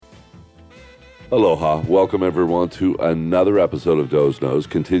Aloha. Welcome, everyone, to another episode of Doe's Nose,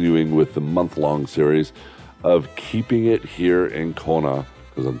 continuing with the month-long series of keeping it here in Kona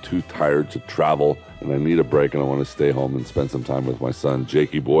because I'm too tired to travel and I need a break and I want to stay home and spend some time with my son,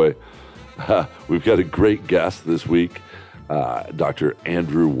 Jakey boy. We've got a great guest this week, Dr.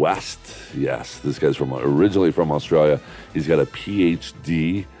 Andrew West. Yes, this guy's originally from Australia. He's got a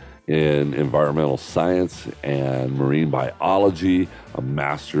PhD in environmental science and marine biology, a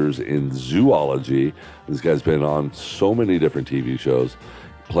master's in zoology. This guy's been on so many different TV shows.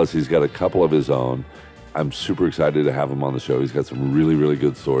 Plus, he's got a couple of his own. I'm super excited to have him on the show. He's got some really, really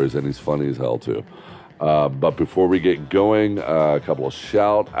good stories, and he's funny as hell, too. But before we get going, a couple of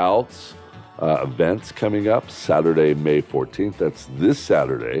shout-outs. Events coming up Saturday, May 14th. That's this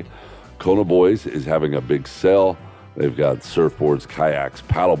Saturday. Kona Boys is having a big sale. They've got surfboards, kayaks,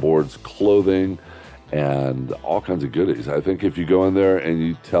 paddleboards, clothing, and all kinds of goodies. I think if you go in there and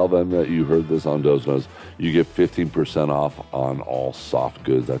you tell them that you heard this on Doe's Nose, you get 15% off on all soft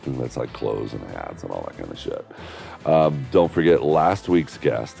goods. I think that's like clothes and hats and all that kind of shit. Don't forget last week's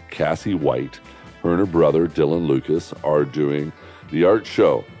guest, Cassie White. Her and her brother, Dylan Lucas, are doing the art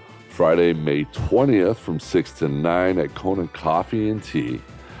show Friday, May 20th from 6 to 9 at Kona Coffee and Tea.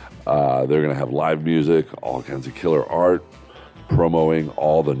 They're going to have live music, all kinds of killer art, promoting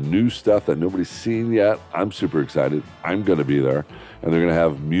all the new stuff that nobody's seen yet. I'm super excited. I'm going to be there. And they're going to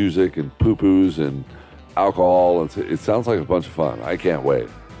have music and poo-poos and alcohol. And it sounds like a bunch of fun. I can't wait.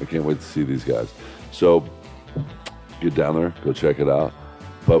 I can't wait to see these guys. So get down there, go check it out.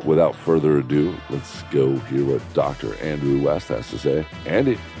 But without further ado, let's go hear what Dr. Andrew West has to say.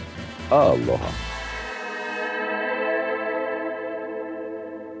 Andy, aloha.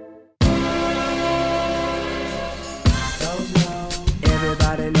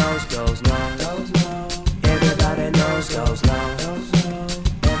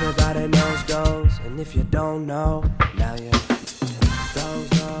 If you don't know, now you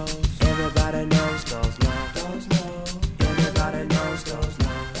Doe's Nose. Everybody knows Doe's Nose. Everybody knows Doe's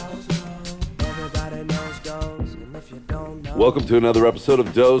Nose. Everybody knows Doe's. And if you don't know. Welcome to another episode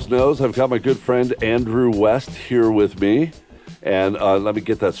of Doe's Nose. I've got my good friend Andrew West here with me. And let me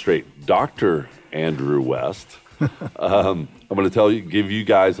get that straight. Dr. Andrew West. I'm going to give you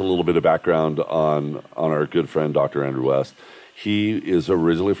guys a little bit of background on our good friend Dr. Andrew West. He is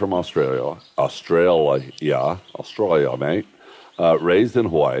originally from Australia, mate. Raised in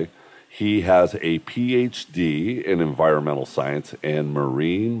Hawaii. He has a PhD in environmental science and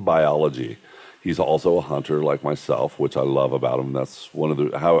marine biology. He's also a hunter like myself, which I love about him. That's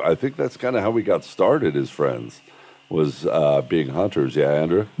I think that's kind of how we got started as friends, was being hunters. Yeah,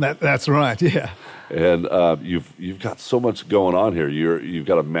 Andrew? That's right, yeah. And you've got so much going on here. You've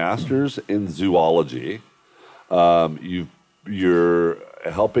got a master's in zoology. You're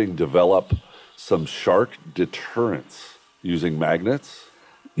helping develop some shark deterrence using magnets.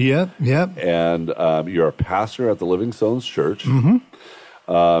 Yeah. And you're a pastor at the Living Stones Church.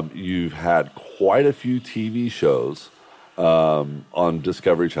 Mm-hmm. You've had quite a few TV shows on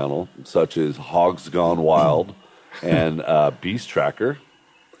Discovery Channel, such as Hogs Gone Wild and Beast Tracker.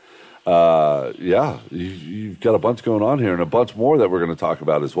 You've got a bunch going on here and a bunch more that we're going to talk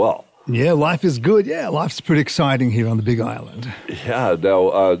about as well. Yeah, life is good. Yeah, life's pretty exciting here on the Big Island. Yeah.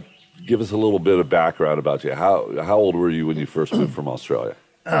 Now, give us a little bit of background about you. How old were you when you first moved from Australia?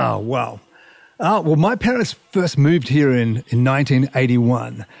 Oh, wow. Well, my parents first moved here in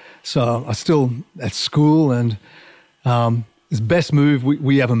 1981. So I was still at school, and it's the best move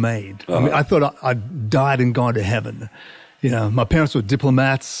we ever made. I mean, I thought I'd died and gone to heaven. You know, my parents were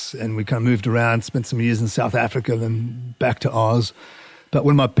diplomats, and we kind of moved around, spent some years in South Africa, then back to Oz. But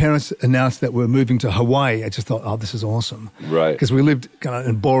when my parents announced that we're moving to Hawaii, I just thought, oh, this is awesome. Right. Because we lived kind of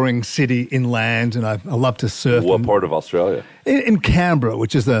in a boring city inland, and I love to surf. What part of Australia? In Canberra,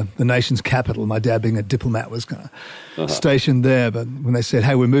 which is the nation's capital. My dad, being a diplomat, was kind of stationed there. But when they said,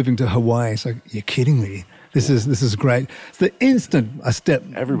 hey, we're moving to Hawaii, it's like, you're kidding me. This is great. It's the instant I stepped.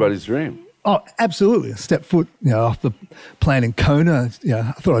 Everybody's dream. Oh, absolutely. Step foot, off the plane in Kona.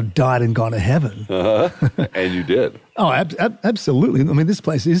 I thought I'd died and gone to heaven. And you did. Oh, absolutely. I mean, this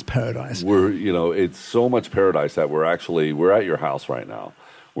place is paradise. It's so much paradise that we're at your house right now.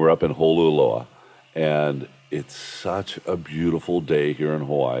 We're up in Holualoa, and it's such a beautiful day here in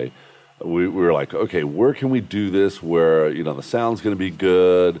Hawaii. We were like, okay, where can we do this where, the sound's going to be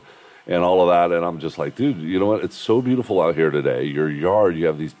good and all of that? And I'm just like, dude, you know what? It's so beautiful out here today. Your yard, you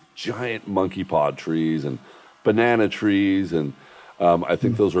have these giant monkey pod trees and banana trees, and I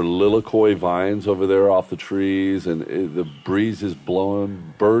think those are lilikoi vines over there off the trees, and the breeze is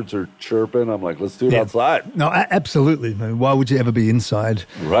blowing. Birds are chirping. I'm like, let's do it outside. No, absolutely. I mean, why would you ever be inside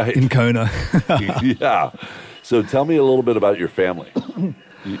in Kona? Yeah. So tell me a little bit about your family.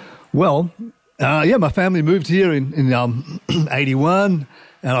 Well, my family moved here in 81,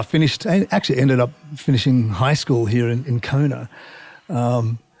 and I actually ended up finishing high school here in Kona.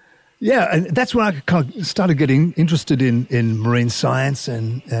 And that's when I kind of started getting interested in marine science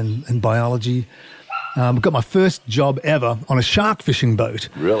and biology. Got my first job ever on a shark fishing boat.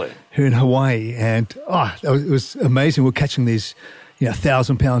 Really? Here in Hawaii. And it was amazing. We're catching these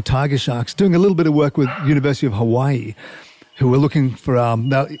 1,000-pound tiger sharks, doing a little bit of work with University of Hawaii, who were looking for,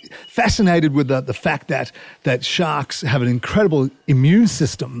 fascinated with the fact that sharks have an incredible immune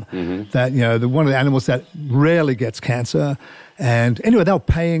system, that, one of the animals that rarely gets cancer. And anyway, they were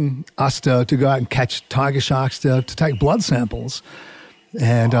paying us to go out and catch tiger sharks to take blood samples.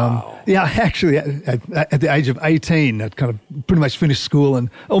 And, actually, at the age of 18, I'd kind of pretty much finished school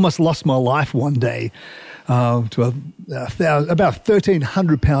and almost lost my life one day to about a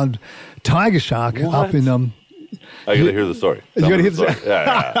 1,300-pound tiger shark up in... I got to hear the story. You got to hear the story?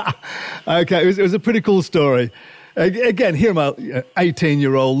 Yeah. Okay, it was a pretty cool story. Again, here I'm a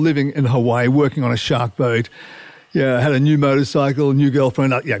 18-year-old living in Hawaii, working on a shark boat. Yeah, I had a new motorcycle, new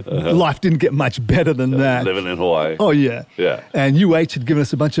girlfriend. Life didn't get much better than that. Living in Hawaii. Oh, yeah. Yeah. And UH had given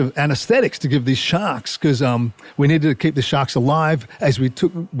us a bunch of anesthetics to give these sharks because we needed to keep the sharks alive as we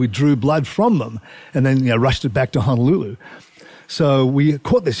drew blood from them and then rushed it back to Honolulu. So we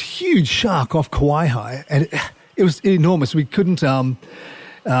caught this huge shark off Kauai, and it was enormous. We couldn't...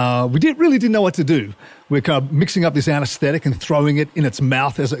 we didn't know what to do. We're kind of mixing up this anesthetic and throwing it in its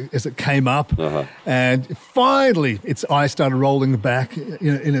mouth as it came up. And finally, its eyes started rolling back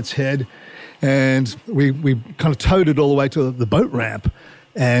in its head. And we kind of towed it all the way to the boat ramp.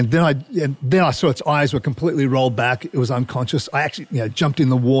 And then I saw its eyes were completely rolled back. It was unconscious. I actually jumped in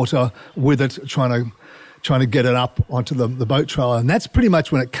the water with it, trying to get it up onto the boat trailer. And that's pretty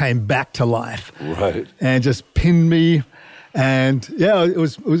much when it came back to life. Right. And just pinned me. And it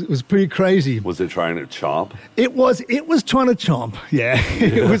was pretty crazy. Was it trying to chomp? It was trying to chomp. Yeah.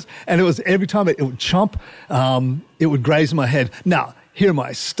 It was every time it would chomp, it would graze my head. Now, here am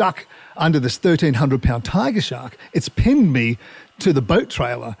I stuck under this 1,300-pound tiger shark. It's pinned me to the boat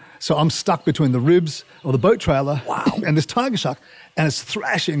trailer. So I'm stuck between the ribs of the boat trailer and this tiger shark. And it's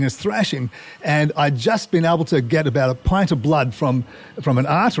thrashing. And I'd just been able to get about a pint of blood from an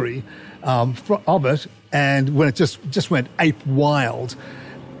artery of it. And when it just went ape wild.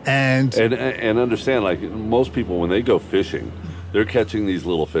 And understand, like most people, when they go fishing, they're catching these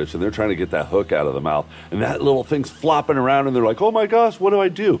little fish and they're trying to get that hook out of the mouth. And that little thing's flopping around and they're like, oh my gosh, what do I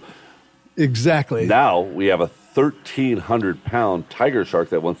do? Exactly. Now we have a 1,300-pound tiger shark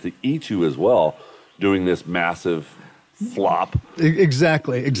that wants to eat you as well, doing this massive flop.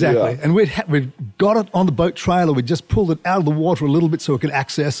 Exactly. Yeah. And we'd got it on the boat trailer. We just pulled it out of the water a little bit so it could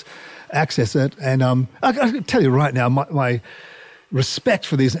access it. And I can tell you right now, my respect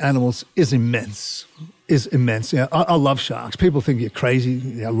for these animals is immense. Yeah, I love sharks. People think you're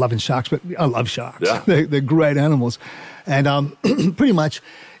crazy, loving sharks, but I love sharks. Yeah. They're great animals. And pretty much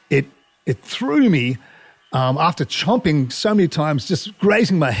it threw me after chomping so many times, just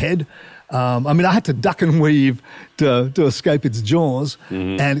grazing my head. I had to duck and weave to escape its jaws,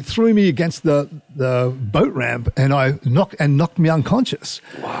 and it threw me against the boat ramp, and knocked me unconscious.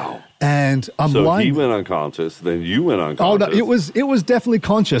 Wow! And I'm so lying. He went unconscious, then you went unconscious. Oh no, it was definitely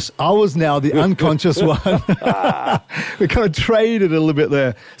conscious. I was now the unconscious one. We kind of traded a little bit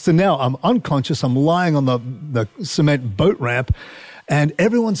there. So now I'm unconscious. I'm lying on the cement boat ramp, and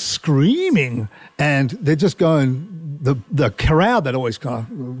everyone's screaming, and they're just going. The crowd that always kind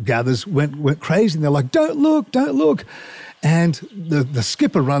of gathers went crazy, and they're like, "Don't look!" And the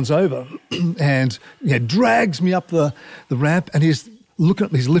skipper runs over and drags me up the ramp, and he's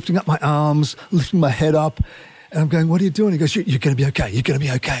lifting up my arms, lifting my head up, and I'm going, "What are you doing?" He goes, "You're going to be okay. You're going to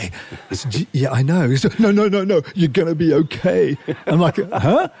be okay." I said, "Yeah, I know." He said, "No, you're going to be okay." I'm like,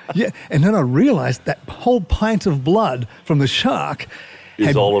 "Huh?" Yeah, and then I realized that whole pint of blood from the shark.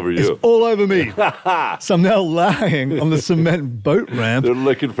 It's all over you. It's all over me. So I'm now lying on the cement boat ramp. They're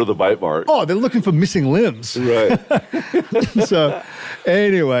looking for the bite mark. Oh, they're looking for missing limbs. Right. So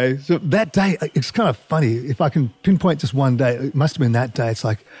anyway, that day, it's kind of funny. If I can pinpoint just one day, it must have been that day. It's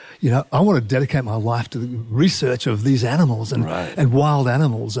like, I want to dedicate my life to the research of these animals and wild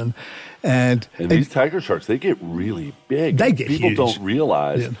animals. And these tiger sharks, they get really big. They get People huge. don't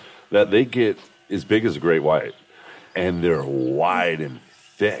realize that they get as big as a great white. And they're wide and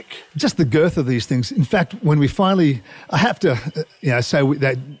thick. Just the girth of these things. In fact, when we finally, I have to, say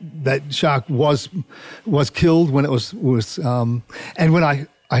that shark was killed when it was and when I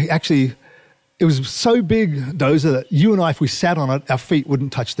actually, it was so big, Dozer, that you and I, if we sat on it, our feet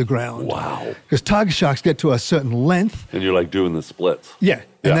wouldn't touch the ground. Wow. Because tiger sharks get to a certain length. And you're like doing the splits. Yeah.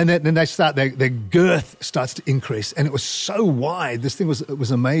 And then they start, their girth starts to increase. And it was so wide. This thing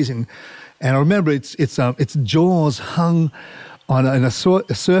was amazing. And I remember its jaws hung in a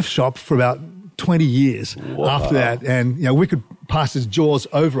surf shop for about 20 years after that. And, we could pass its jaws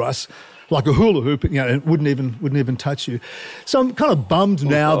over us like a hula hoop, and it wouldn't even touch you. So I'm kind of bummed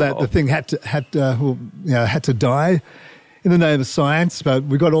now that the thing had to die in the name of science. But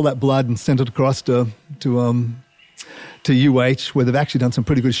we got all that blood and sent it across to UH, where they've actually done some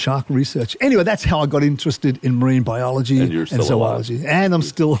pretty good shark research. Anyway, that's how I got interested in marine biology and zoology. Alive. And I'm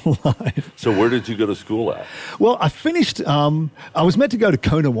still alive. So where did you go to school at? Well, I finished, I was meant to go to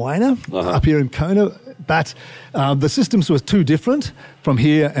Kona Waina, up here in Kona, but the systems were too different from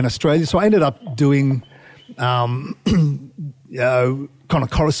here in Australia. So I ended up doing kind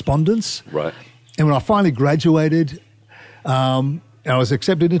of correspondence. Right. And when I finally graduated, I was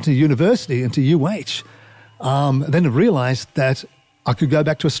accepted into university, into UH. Then I realised that I could go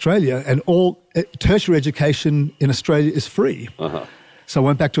back to Australia, and all tertiary education in Australia is free. So I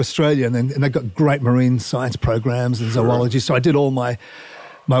went back to Australia, and they've got great marine science programs and zoology. So I did all my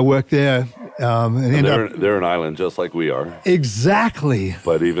work there. And they're an island just like we are. Exactly.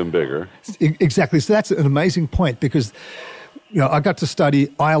 But even bigger. Exactly. So that's an amazing point, because I got to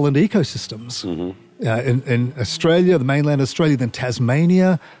study island ecosystems. In Australia, the mainland Australia, then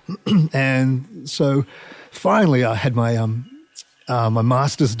Tasmania. And so finally I had my my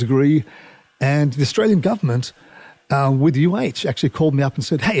master's degree, and the Australian government with UH actually called me up and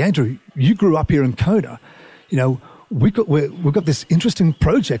said, "Hey, Andrew, you grew up here in Kona. We've got this interesting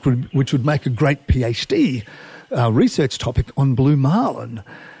project which would make a great PhD research topic on blue marlin.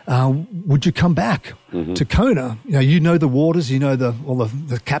 Would you come back to Kona? You know the waters, all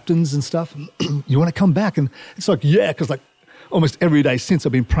the captains and stuff. You want to come back?" And it's like, yeah, because almost every day since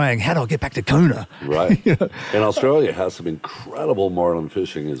I've been praying, how do I get back to Kona? Right. And Australia has some incredible marlin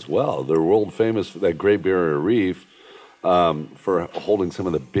fishing as well. They're world famous for that Great Barrier Reef, for holding some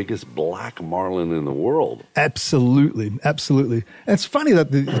of the biggest black marlin in the world. Absolutely, absolutely. And it's funny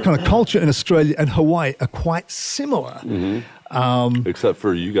that the kind of culture in Australia and Hawaii are quite similar. Except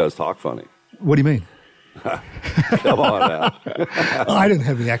for you guys talk funny. What do you mean? Come on now. I didn't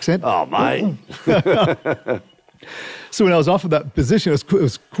have any accent. Oh, mate. So when I was offered that position, it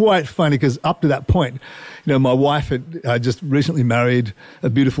was quite funny, because up to that point, my wife had just recently married a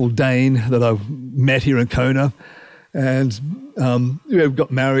beautiful Dane that I met here in Kona. And we got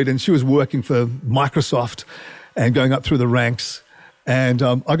married, and she was working for Microsoft and going up through the ranks. And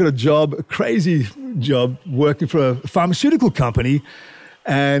I got a crazy job, working for a pharmaceutical company.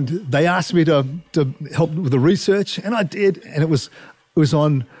 And they asked me to help with the research, and I did. And it was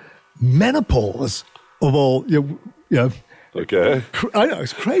on menopause of all, Okay. I know,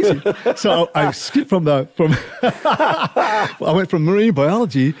 it's crazy. So I skipped I went from marine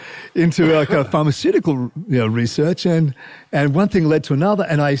biology into kind of pharmaceutical research, and one thing led to another,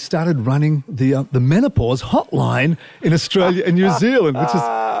 and I started running the menopause hotline in Australia and New Zealand, which is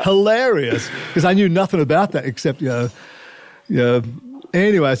hilarious, because I knew nothing about that except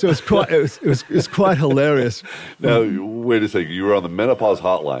anyway, so it was quite hilarious. Now, wait a second. You were on the menopause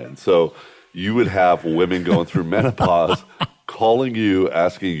hotline, so you would have women going through menopause calling you,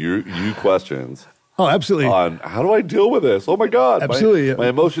 asking you questions. Oh, absolutely. On how do I deal with this? Oh, my God. Absolutely. My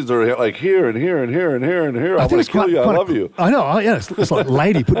emotions are like here and here and here and here and here. I want to kill you. I love you. I know. Yeah, it's like,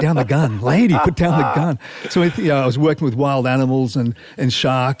 lady, put down the gun. Lady, put down the gun. So I was working with wild animals and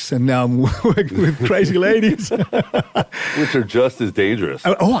sharks, and now I'm working with crazy ladies. Which are just as dangerous.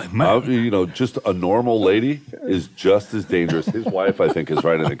 Oh, man. Just a normal lady is just as dangerous. His wife, I think, is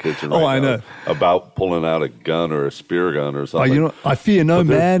right in the kitchen right now. I know. About pulling out a gun or a spear gun or something. I fear no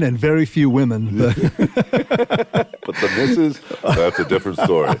man and very few women. But the missus, that's a different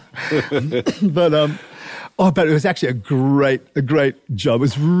story. But it was actually a great job. It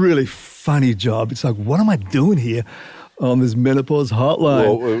was a really funny job. It's like, what am I doing here on this menopause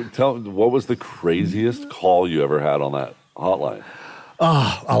hotline? Well, what was the craziest call you ever had on that hotline?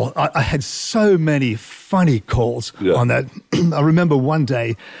 I had so many funny calls on that. I remember one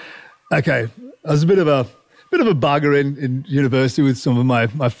day, I was a bit of a bugger in university with some of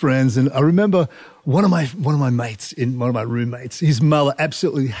my friends, and I remember one of my roommates, his mother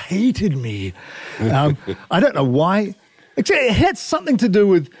absolutely hated me. I don't know why Actually, it had something to do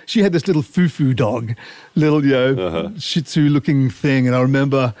with, she had this little foo-foo dog, little, Shih Tzu-looking thing. And I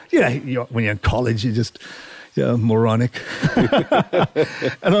remember, when you're in college, you're just, moronic.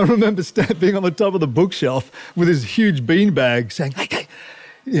 And I remember being on the top of the bookshelf with this huge beanbag saying, hey,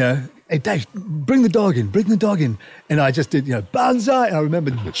 Dave, bring the dog in. And I just did, banzai. And I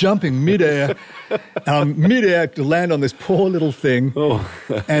remember jumping midair to land on this poor little thing. Oh.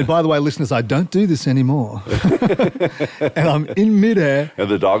 And by the way, listeners, I don't do this anymore. And I'm in midair. And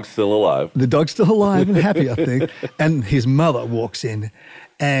the dog's still alive. The dog's still alive and happy, I think. And his mother walks in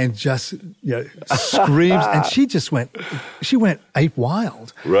and just screams, and she went ape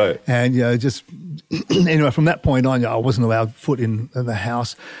wild. Right. And just anyway, from that point on, I wasn't allowed foot in the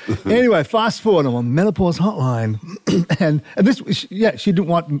house. Anyway, fast forward, I'm on menopause hotline, and this, she didn't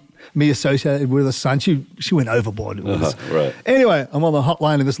want me associated with her son. She went overboard. Right. Anyway, I'm on the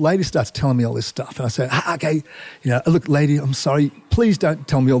hotline, and this lady starts telling me all this stuff, and I say, okay, look, lady, I'm sorry, please don't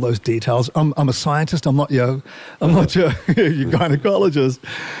tell me all those details. I'm a scientist. I'm not your gynecologist.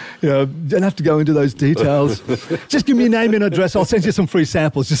 Don't have to go into those details. Just give me your name and address. I'll send you some free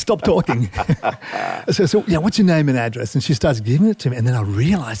samples. Just stop talking. So what's your name and address? And she starts giving it to me. And then I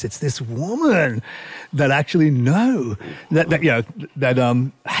realize it's this woman that actually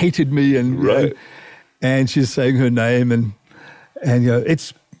that hated me. And, right. And she's saying her name. And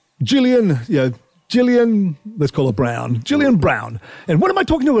it's Gillian, Gillian, let's call her Brown. Gillian Brown. And what am I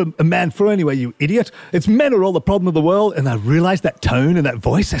talking to a man for anyway, you idiot? It's men are all the problem of the world. And I realized that tone and that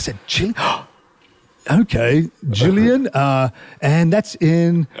voice. I said, Gillian? Okay, Gillian. And that's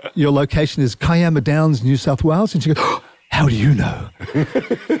in, your location is Kiama Downs, New South Wales. And she goes, how do you know?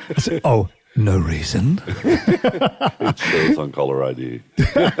 I said, no reason. It shows on caller ID.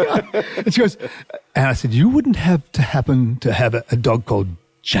 And she goes, and I said, you wouldn't have to happen to have a dog called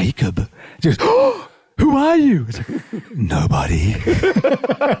Jacob. She goes, who are you? I said, nobody.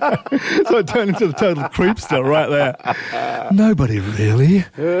 So I turned into the total creepster right there. Nobody really.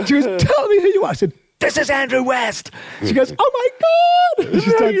 She goes, tell me who you are. I said, this is Andrew West. She goes, oh my God. This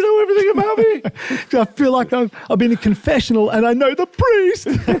is how you know everything about me. I feel like I've been in confessional and I know the priest.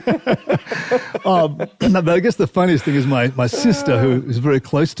 But I guess the funniest thing is my sister, who is very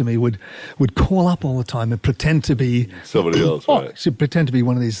close to me, would call up all the time and pretend to be somebody else. Right. She'd pretend to be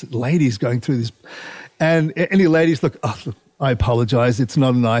one of these ladies going through this. And any ladies, look, I apologize. It's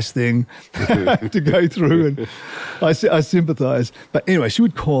not a nice thing to go through, and I sympathize. But anyway, she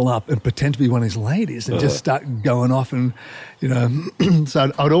would call up and pretend to be one of these ladies and just start going off, and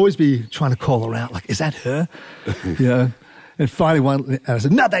so I'd always be trying to call her out, like, is that her? And finally, I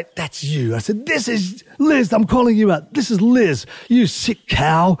said, no, that's you. I said, this is Liz. I'm calling you out. This is Liz. You sick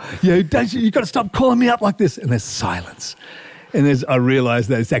cow. You've got to stop calling me up like this. And there's silence. And I realized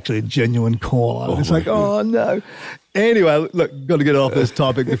that it's actually a genuine call. It's like, oh, no. Anyway, look, got to get off this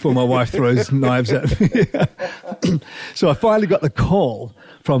topic before my wife throws knives at me. So I finally got the call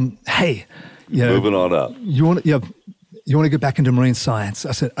from, hey, moving on up. You want to get back into marine science?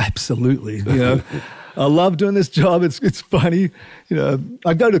 I said, absolutely. I love doing this job. It's funny.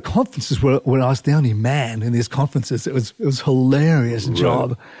 I go to conferences where I was the only man in these conferences. It was a hilarious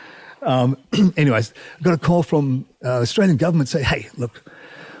job. Anyways, I got a call from the Australian government saying, hey, look,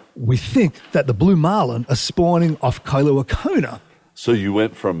 we think that the blue marlin are spawning off Kailua Kona. So you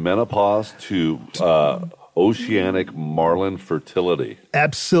went from menopause to oceanic marlin fertility.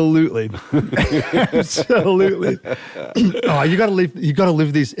 Absolutely. Absolutely. You got to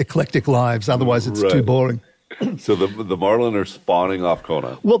live these eclectic lives, otherwise it's too boring. So the marlin are spawning off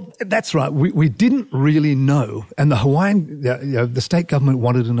Kona. Well, that's right. We didn't really know, and the Hawaiian, the state government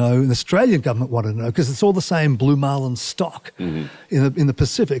wanted to know, and the Australian government wanted to know, because it's all the same blue marlin stock in the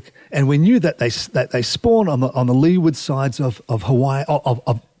Pacific, and we knew that they spawn on the leeward sides of Hawaii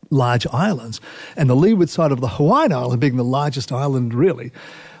of large islands, and the leeward side of the Hawaiian Island, being the largest island really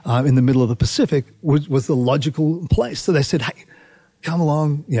in the middle of the Pacific, was the logical place. So they said, hey, come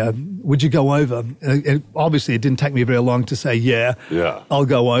along, would you go over? And obviously, it didn't take me very long to say, yeah. I'll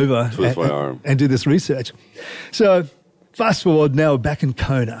go over and do this research. So fast forward, now we're back in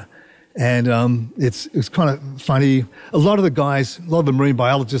Kona. And it's kind of funny. A lot of the marine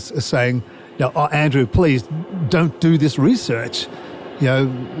biologists are saying, Andrew, please don't do this research.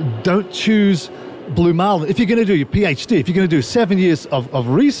 Don't choose blue marlin. If you're going to do your PhD, if you're going to do 7 years of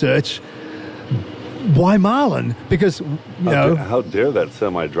research, why marlin? Because how dare that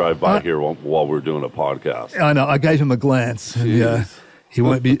semi drive by here while we're doing a podcast? I know. I gave him a glance. And, he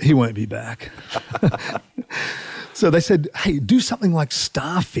won't be back. So they said, hey, do something like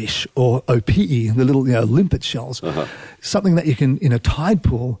starfish or OPE, the little limpet shells, something that you can in a tide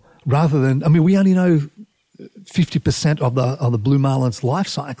pool, rather than. I mean, we only know 50% of the blue marlin's life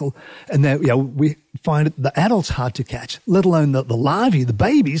cycle, and we find the adults hard to catch, let alone the larvae, the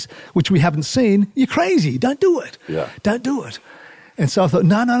babies, which we haven't seen. You're crazy. Don't do it. Yeah. Don't do it. And so I thought,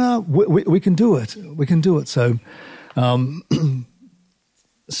 no, we can do it. We can do it. So,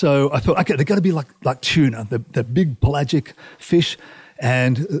 so I thought, okay, they're going to be like tuna, the big pelagic fish,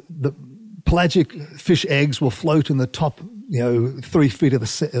 and the pelagic fish eggs will float in the top, 3 feet of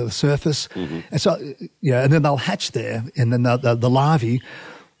the surface. Mm-hmm. And so, and then they'll hatch there, and then the larvae,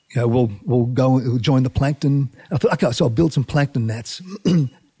 will go join the plankton. I thought, okay, so I'll build some plankton nets.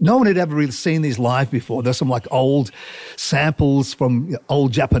 No one had ever really seen these live before. There's some like old samples from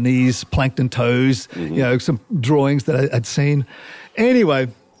old Japanese plankton toes, mm-hmm. Some drawings that I'd seen. Anyway,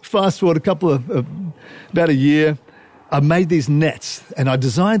 fast forward about a year, I made these nets, and I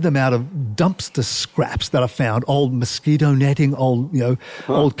designed them out of dumpster scraps that I found, old mosquito netting, old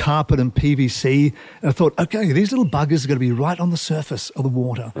carpet and PVC. And I thought, okay, these little buggers are going to be right on the surface of the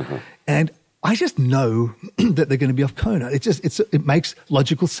water. Uh-huh. And I just know that they're going to be off Kona. It makes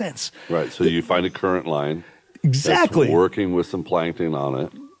logical sense. Right. So you find a current line. Exactly. That's working with some plankton on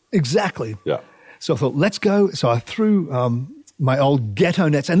it. Exactly. Yeah. So I thought, let's go. So I threw my old ghetto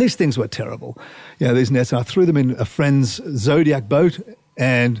nets, and these things were terrible. These nets, and I threw them in a friend's Zodiac boat,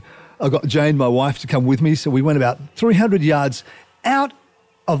 and I got Jane, my wife, to come with me. So we went about 300 yards out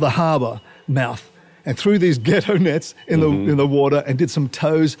of the harbour mouth and threw these ghetto nets in the water and did some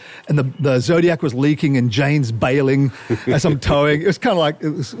tows, and the Zodiac was leaking and Jane's bailing as I'm towing. It was kind of like, it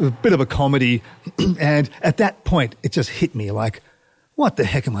was a bit of a comedy. And at that point, it just hit me like, what the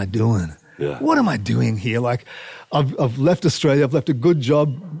heck am I doing? Yeah. What am I doing here? Like, I've left Australia. I've left a good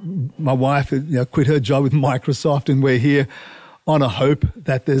job. My wife, quit her job with Microsoft, and we're here on a hope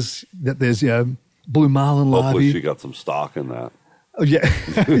that there's blue marlin larvae. Hopefully she got some stock in that. Oh, yeah.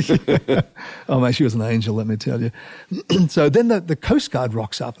 Yeah. Oh, man, she was an angel, let me tell you. So then the Coast Guard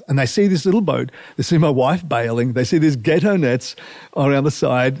rocks up, and they see this little boat. They see my wife bailing. They see these ghetto nets around the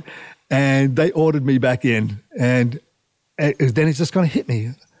side, and they ordered me back in. And then it's just going to hit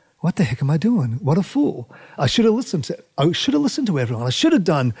me. What the heck am I doing? What a fool. I should have listened to everyone. I should have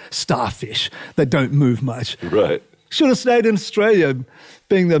done starfish that don't move much. Right. Should have stayed in Australia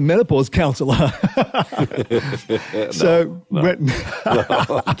being the menopause counselor. Don't. So I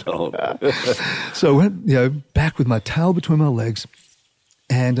went, back with my towel between my legs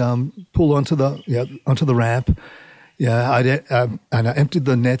and pulled onto the ramp. And I emptied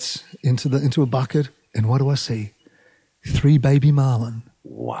the nets into a bucket, and what do I see? 3 baby marlin.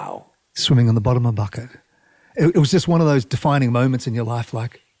 Wow. Swimming on the bottom of a bucket. It was just one of those defining moments in your life,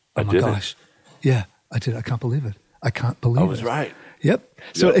 like, oh my gosh. Yeah, I did. I can't believe it. I can't believe it. I was right. Yep.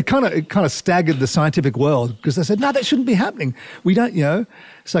 So it kind of staggered the scientific world, because they said, no, that shouldn't be happening. We don't,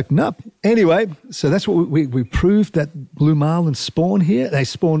 It's like, nope. Anyway, so that's what we proved, that blue marlin spawn here. They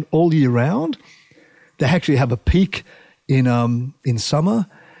spawn all year round. They actually have a peak in summer.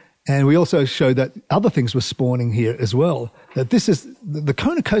 And we also showed that other things were spawning here as well. That this is the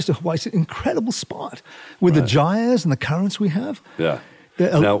Kona coast of Hawaii is an incredible spot with the gyres and the currents we have. Yeah.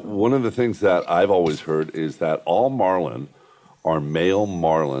 Now, one of the things that I've always heard is that all marlin are male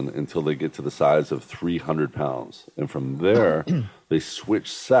marlin until they get to the size of 300 pounds. And from there, they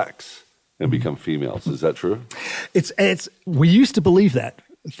switch sex and become females. Is that true? We used to believe that.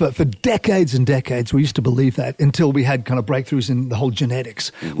 For decades and decades, we used to believe that, until we had kind of breakthroughs in the whole genetics,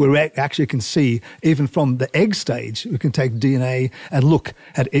 where we actually can see, even from the egg stage, we can take DNA and look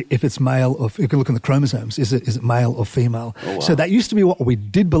at if it's male, or if you can look in the chromosomes, is it male or female? Oh, wow. So that used to be what we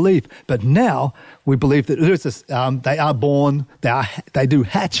did believe, but now we believe that they are born, they do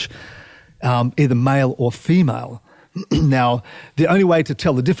hatch either male or female. Now, the only way to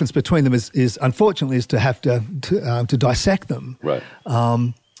tell the difference between them is unfortunately, to have to dissect them. Right.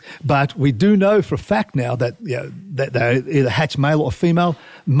 But we do know for a fact now that that they either hatch male or female.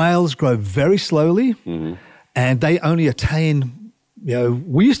 Males grow very slowly, and they only attain.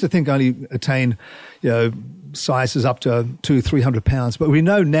 We used to think only attain, sizes up to 200-300 pounds, but we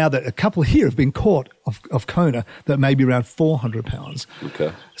know now that a couple here have been caught of Kona that may be around 400 pounds.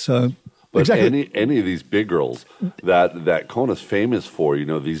 Okay. So. But exactly. any of these big girls that Kona's famous for,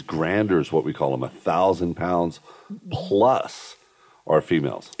 these grandeurs, what we call them, 1,000 pounds plus, are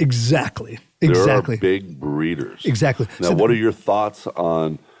females. Exactly. They're big breeders. Exactly. Now, what are your thoughts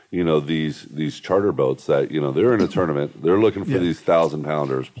on these charter boats that they're in a tournament, they're looking for these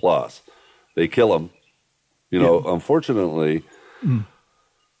 1,000-pounders plus, they kill them. Unfortunately.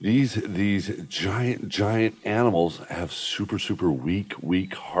 These giant animals have super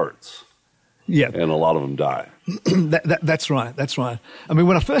weak hearts. Yeah. And a lot of them die. That's right. That's right. I mean,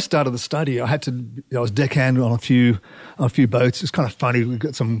 when I first started the study, I was deckhand on a few boats. It's kind of funny. We've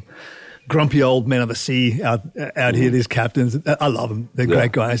got some grumpy old men of the sea out here. These captains, I love them. They're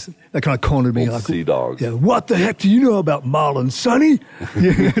great guys. They kind of cornered me like sea dogs. Yeah, what the heck do you know about Marlin, Sonny?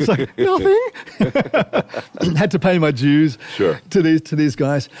 Yeah, it's like nothing. Had to pay my dues to these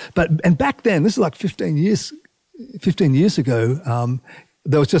guys. And back then, this is like 15 years ago.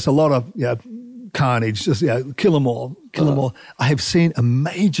 There was just a lot of carnage, just kill them all. I have seen a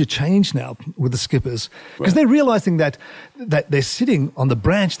major change now with the skippers because they're realizing that they're sitting on the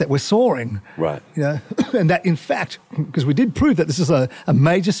branch that we're soaring. Right. And that in fact, because we did prove that this is a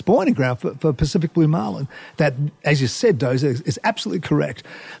major spawning ground for Pacific blue marlin, that, as you said, Dozer, is absolutely correct,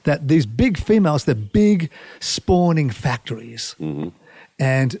 that these big females, they're big spawning factories. Mm-hmm.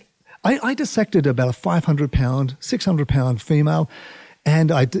 And I dissected about a 500-pound, 600-pound female,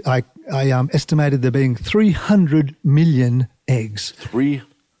 and I estimated there being 300 million eggs.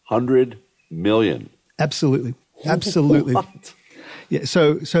 300 million? Absolutely. Absolutely. What? Yeah,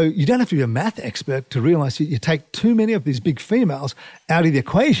 so you don't have to be a math expert to realize you take too many of these big females out of the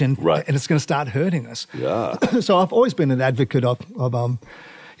equation, and it's going to start hurting us. Yeah. So I've always been an advocate of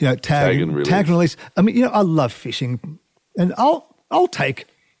tag and release. I mean, I love fishing, and I'll take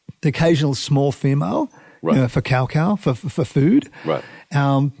the occasional small female for cow for food. Right.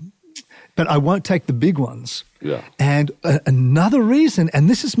 But I won't take the big ones. Yeah. And another reason, and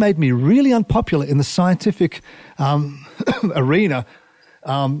this has made me really unpopular in the scientific arena,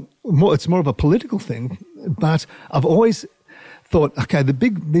 it's more of a political thing, but I've always thought, okay,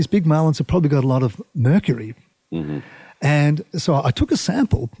 these big marlins have probably got a lot of mercury. Mm-hmm. And so I took a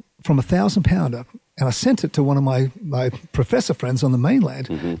sample from a 1,000-pounder and I sent it to one of my professor friends on the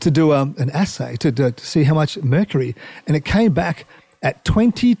mainland to do an assay to see how much mercury. And it came back at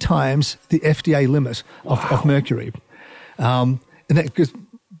 20 times the FDA limit of mercury. And that because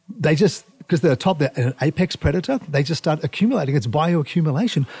they're an apex predator, they just start accumulating. It's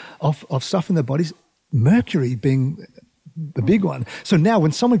bioaccumulation of stuff in their bodies, mercury being the big one. So now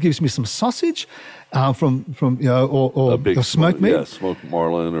when someone gives me some sausage from or smoked meat, smoked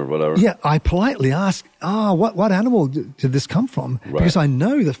marlin or whatever, I politely ask, what animal did this come from? Right. Because I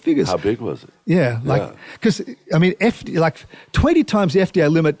know the figures. How big was it? Because I mean, 20 times the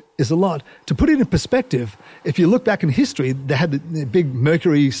FDA limit is a lot. To put it in perspective, if you look back in history, they had the big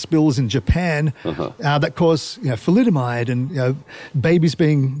mercury spills in Japan that caused thalidomide and babies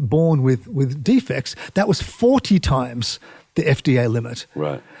being born with defects. That was 40 times the FDA limit.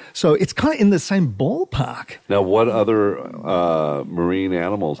 Right. So it's kind of in the same ballpark. Now, what other marine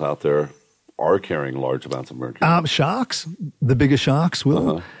animals out there are carrying large amounts of mercury? Sharks, the bigger sharks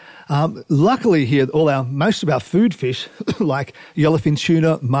will. Luckily here, most of our food fish, like yellowfin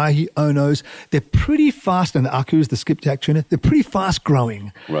tuna, mahi, onos, they're pretty fast, and the akus, the skipjack tuna, they're pretty fast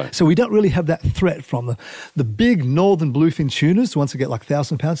growing. Right. So we don't really have that threat from the big northern bluefin tunas, once they get like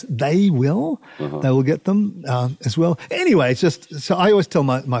 1,000 pounds, they will get them as well. Anyway, it's just, so I always tell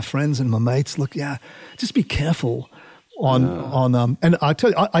my friends and my mates, look, just be careful on and I tell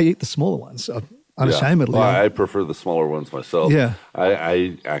you, I eat the smaller ones. Unashamedly. Yeah. Well, I prefer the smaller ones myself. Yeah.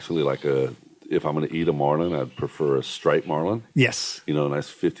 I actually like if I'm going to eat a marlin, I'd prefer a striped marlin. Yes. A nice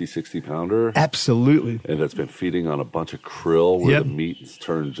 50, 60 pounder. Absolutely. And that's been feeding on a bunch of krill where the meat has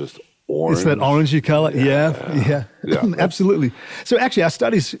turned just orange. It's that orangey color. Yeah. Absolutely. So actually our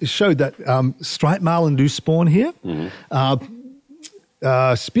studies showed that striped marlin do spawn here. Mm-hmm.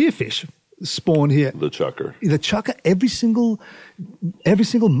 Spearfish spawn here. The chucker every single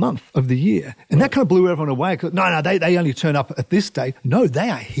month of the year. And that kind of blew everyone away. No, they only turn up at this date. No, they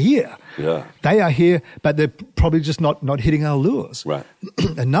are here. Yeah. They are here, but they're probably just not hitting our lures. Right.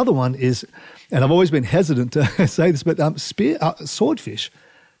 Another one is, and I've always been hesitant to say this, but swordfish.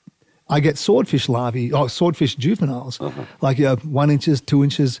 I get swordfish larvae, swordfish juveniles, like 1 inches, 2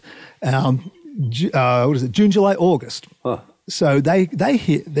 inches, June, July, August. Huh. So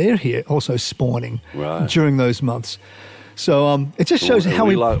they're here also spawning during those months. So it just shows how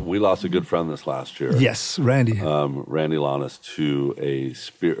we lost a good friend this last year. Yes, Randy. Randy Lannis to a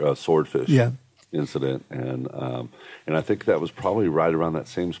swordfish incident, and I think that was probably right around that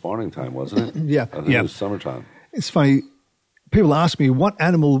same spawning time, wasn't it? Yeah, I think it was summertime. It's funny. People ask me, what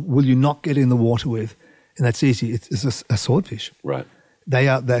animal will you not get in the water with? And that's easy. It's a swordfish. Right.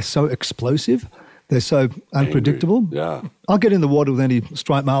 They're so explosive. They're so unpredictable. Angry. Yeah. I'll get in the water with any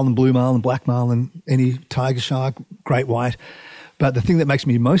striped marlin, blue marlin, black marlin, any tiger shark, great white. But the thing that makes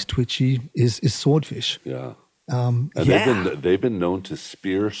me most twitchy is swordfish. Yeah. They've been known to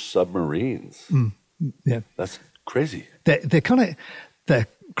spear submarines. Yeah. That's crazy. They're kind of, the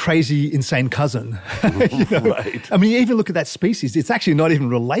crazy, insane cousin. You know? Right. I mean, you even look at that species. It's actually not even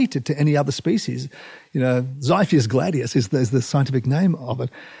related to any other species. You know, Xiphias gladius is the scientific name of it.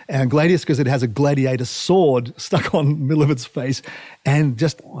 And gladius because it has a gladiator sword stuck on the middle of its face. And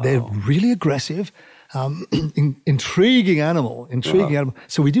just, they're really aggressive, intriguing animal.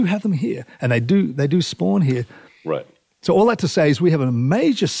 So we do have them here. And they do spawn here. Right. So all that to say is we have a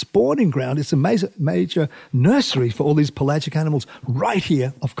major spawning ground. It's a major nursery for all these pelagic animals right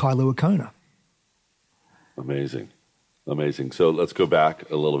here off Kailua Kona. Amazing. So let's go back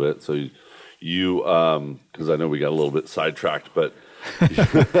a little bit. So you because I know we got a little bit sidetracked, but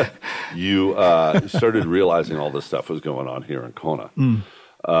you started realizing all this stuff was going on here in Kona.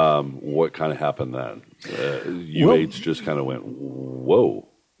 What kind of happened then? UH just kind of went, whoa.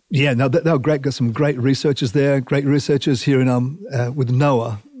 Yeah, no, they were great. Got some great researchers there. Great researchers here in with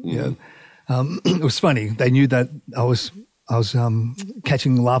NOAA. You know, it was funny. They knew that I was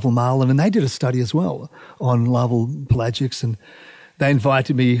catching larval marlin, and they did a study as well on larval pelagics. And they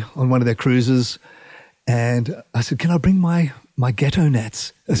invited me on one of their cruises, and I said, "Can I bring my ghetto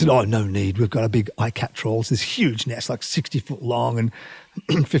nets?" They said, "Oh, no need. We've got a big ICAT trawls. This huge nets, like 60 foot long and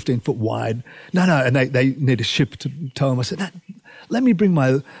 15 foot wide." No, and they need a ship to tow them. I said, "No, let me bring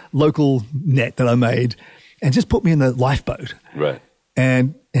my local net that I made and just put me in the lifeboat." Right.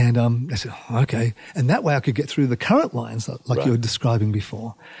 And I said, okay. And that way I could get through the current lines like you were describing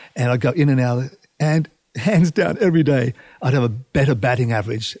before. And I'd go in and out. And hands down, every day I'd have a better batting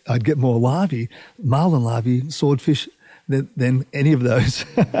average. I'd get more larvae, marlin larvae, swordfish than any of those,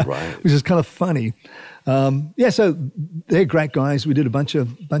 right. Which is kind of funny. So they're great guys. We did a bunch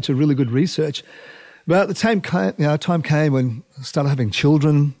of really good research. But at the time came when I started having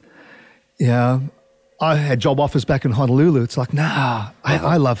children. Yeah, I had job offers back in Honolulu. It's like, I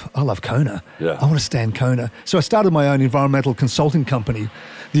love Kona. Yeah. I want to stay in Kona. So I started my own environmental consulting company,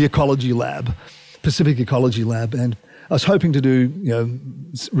 the Ecology Lab, Pacific Ecology Lab, and I was hoping to do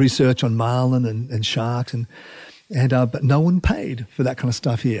research on marlin and sharks, but no one paid for that kind of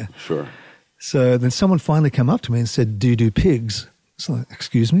stuff here. Sure. So then someone finally came up to me and said, "Do you do pigs?" So like,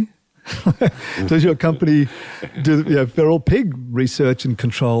 excuse me? Does your company do feral pig research and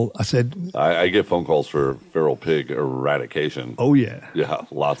control? I said, I get phone calls for feral pig eradication. Oh, yeah. Yeah,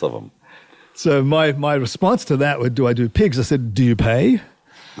 lots of them. So my response to that was, do I do pigs? I said, "Do you pay?"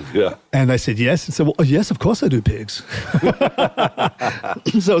 Yeah. And they said yes. And said, "Well, yes, of course I do pigs."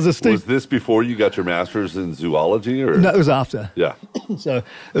 So it was a steep... Was this before you got your master's in zoology? Or? No, it was after. Yeah. So it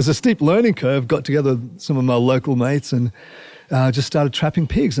was a steep learning curve. Got together with some of my local mates and just started trapping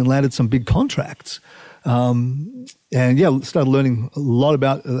pigs and landed some big contracts. Started learning a lot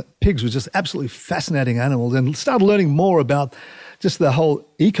about pigs. Was just absolutely fascinating animals, and started learning more about just the whole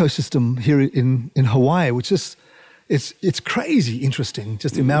ecosystem here in Hawaii, which is it's crazy interesting.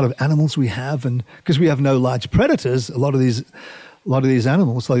 Just the amount of animals we have, and because we have no large predators, a lot of these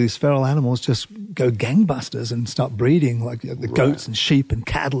animals, like these feral animals, just go gangbusters and start breeding, like the goats and sheep and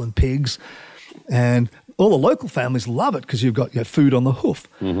cattle and pigs, and all the local families love it because you've got food on the hoof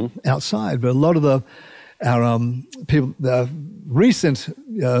outside. But a lot of our people, the recent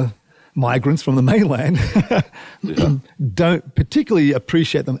migrants from the mainland, don't particularly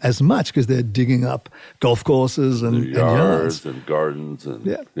appreciate them as much because they're digging up golf courses and yards and gardens. And,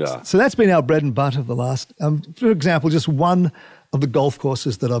 So that's been our bread and butter for the last, for example, just one of the golf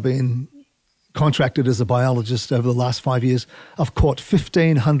courses that I've been contracted as a biologist over the last 5 years. I've caught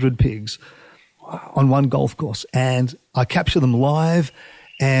 1,500 pigs. Wow. On one golf course, and I capture them live,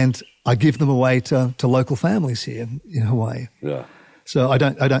 and I give them away to local families here in Hawaii. Yeah. So I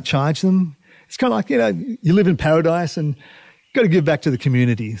don't charge them. It's kind of like you live in paradise and got to give back to the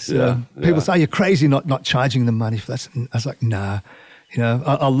community. So people say, "You're crazy not charging them money for that." And I was like, "Nah,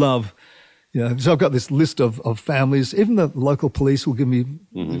 I love." So I've got this list of families. Even the local police will give me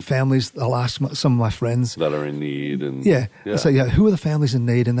families. I'll ask some of my friends that are in need. And I say, who are the families in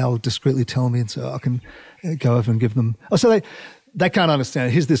need? And they'll discreetly tell me, and so I can go over and give them. Oh, so they can't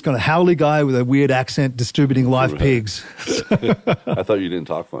understand. Here's this kind of howly guy with a weird accent distributing live pigs. I thought you didn't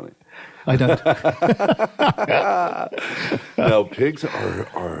talk funny. I don't. No, pigs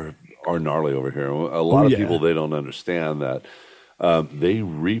are gnarly over here. A lot of people, they don't understand that. They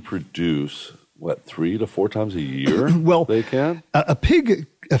reproduce, 3 to 4 times a year? Well, they can? A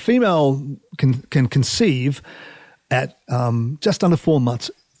female can conceive at just under 4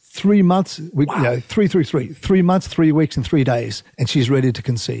 months. 3 months, 3 months, 3 weeks, and 3 days, and she's ready to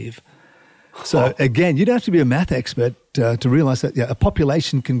conceive. So again, you don't have to be a math expert to realize that a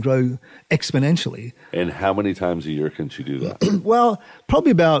population can grow exponentially. And how many times a year can she do that? Well,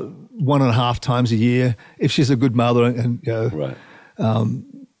 probably about 1.5 times a year if she's a good mother. And right.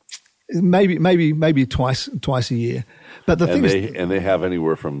 maybe twice a year. But the thing is, and they have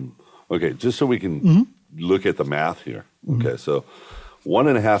anywhere from, okay, just so we can look at the math here. Okay, so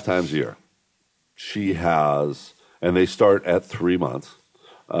 1.5 times a year, she has, and they start at 3 months.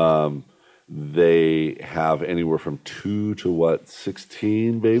 They have anywhere from 2 to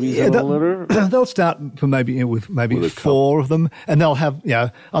 16 babies in a litter? They'll start for with 4 of them, and they'll have,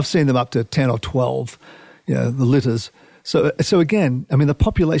 I've seen them up to 10 or 12, the litters. So again, I mean, the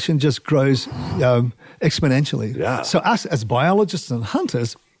population just grows exponentially. Yeah. So us as biologists and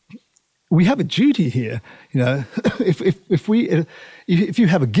hunters, we have a duty here. If you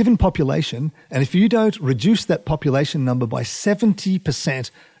have a given population, and if you don't reduce that population number by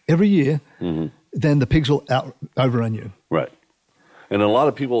 70% every year, then the pigs will overrun you. Right. And a lot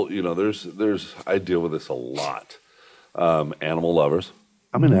of people, I deal with this a lot. Animal lovers.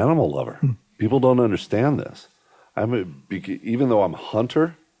 I'm an animal lover. People don't understand this. Even though I'm a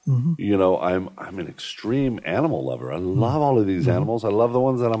hunter, I'm an extreme animal lover. I love all of these animals. I love the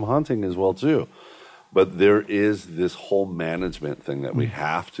ones that I'm hunting as well too. But there is this whole management thing that we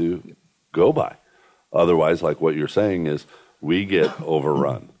have to go by. Otherwise, like what you're saying is, we get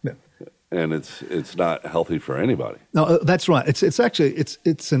overrun, and it's not healthy for anybody. No, that's right. It's actually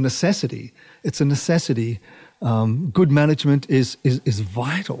a necessity. It's a necessity. Good management is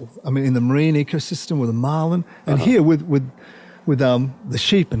vital. I mean, in the marine ecosystem with the marlin, and here with the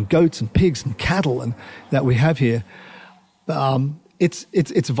sheep and goats and pigs and cattle and that we have here,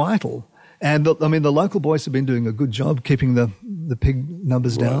 it's vital. And the local boys have been doing a good job keeping the pig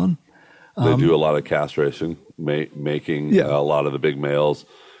numbers down. They do a lot of castration, making a lot of the big males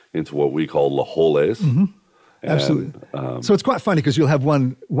into what we call lajoles. Absolutely. So it's quite funny because you'll have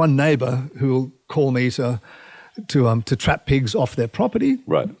one neighbor who will call me to trap pigs off their property.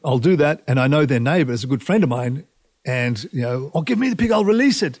 Right. I'll do that, and I know their neighbor is a good friend of mine, and give me the pig, I'll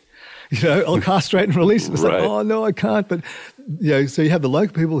release it. I'll castrate and release it. It's like, oh no, I can't. But so you have the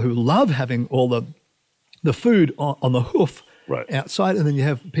local people who love having all the food on the hoof. Right. Outside, and then you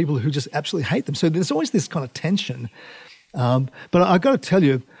have people who just absolutely hate them. So there's always this kind of tension. But I've got to tell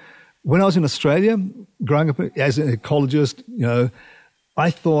you, when I was in Australia, growing up as an ecologist,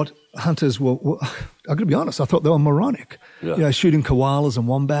 I thought hunters were I've got to be honest, I thought they were moronic. Yeah. Shooting koalas and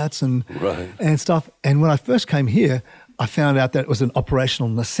wombats and stuff. And when I first came here, I found out that it was an operational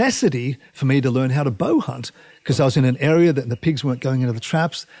necessity for me to learn how to bow hunt because I was in an area that the pigs weren't going into the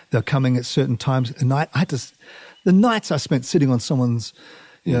traps. They're coming at certain times at night. The nights I spent sitting on someone's,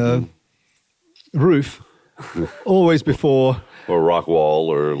 roof, always before... Or rock wall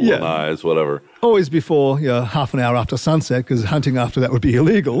or lanais, whatever. Always before, half an hour after sunset, because hunting after that would be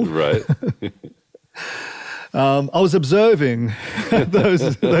illegal. Right. I was observing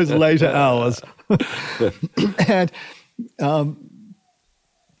those later hours. And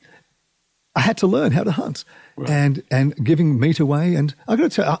I had to learn how to hunt and giving meat away. And I've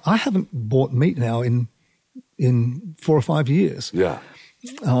got to tell you, I haven't bought meat now in 4 or 5 years. Yeah.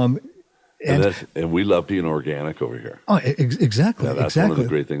 And we love being organic over here. Oh, exactly. Yeah, that's one of the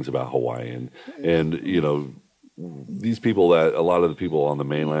great things about Hawaii. And these people a lot of the people on the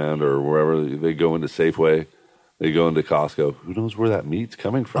mainland or wherever, they go into Safeway, they go into Costco. Who knows where that meat's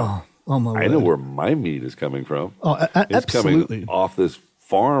coming from? Oh my word. I know where my meat is coming from. Oh, it's absolutely. coming off this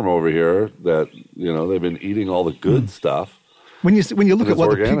farm over here that, they've been eating all the good stuff. When you look at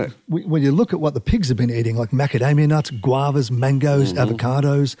what the pigs have been eating, like macadamia nuts, guavas, mangoes,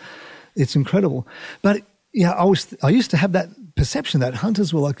 avocados, it's incredible. But I used to have that perception that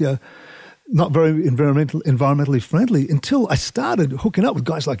hunters were like not very environmentally friendly until I started hooking up with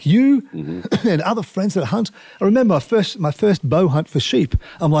guys like you and other friends that hunt. I remember my first bow hunt for sheep.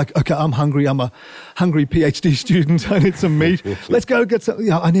 I'm like, okay, I'm hungry. I'm a hungry PhD student. I need some meat. Let's go get some.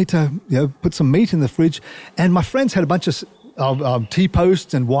 I need to put some meat in the fridge. And my friends had a bunch of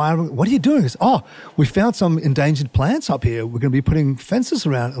T-posts and wire. What are you doing? We found some endangered plants up here. We're going to be putting fences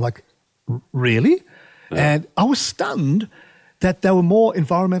around. I'm like, really? Yeah. And I was stunned that they were more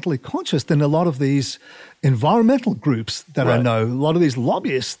environmentally conscious than a lot of these environmental groups that I know, a lot of these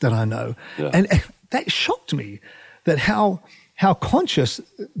lobbyists that I know. Yeah. And that shocked me, that how conscious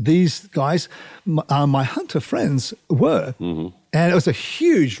these guys, my hunter friends, were. And it was a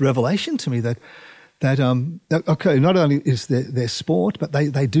huge revelation to me that okay, not only is their sport, but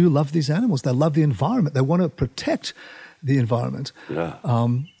they do love these animals. They love the environment. They want to protect the environment. Yeah.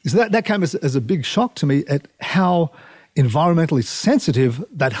 So that came as a big shock to me at how environmentally sensitive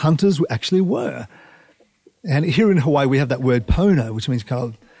that hunters actually were. And here in Hawaii, we have that word pono, which means kind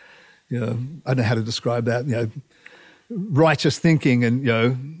of, I don't know how to describe that, righteous thinking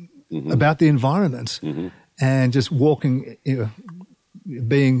and, about the environment and just walking,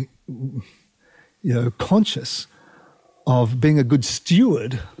 being, conscious of being a good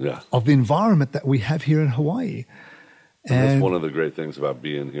steward of the environment that we have here in Hawaii. And that's one of the great things about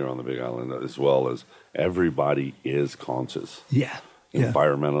being here on the Big Island, as well as everybody is conscious. Yeah.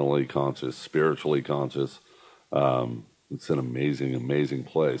 Environmentally conscious, spiritually conscious. It's an amazing, amazing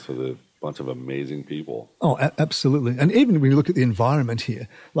place with a bunch of amazing people. Oh, absolutely. And even when you look at the environment here,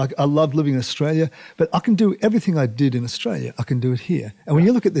 like I love living in Australia, but I can do everything I did in Australia, I can do it here. And when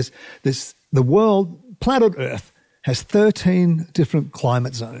you look at this, the world, planet Earth, has 13 different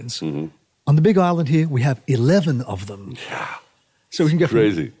climate zones. Mm-hmm. On the Big Island here, we have 11 of them. Yeah. So we can go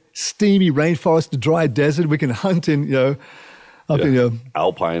from steamy rainforest to dry desert. We can hunt in,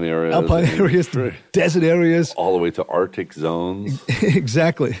 alpine areas, desert areas, all the way to Arctic zones.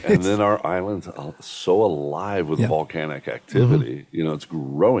 Exactly. And then our island's so alive with volcanic activity. Mm-hmm. It's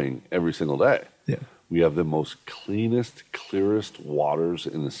growing every single day. Yeah. We have the most cleanest, clearest waters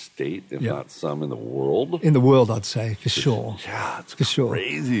in the state, if not some in the world. In the world, I'd say, for sure. Yeah, it's for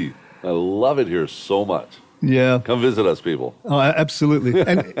crazy. Sure. I love it here so much. Yeah. Come visit us, people. Oh, absolutely.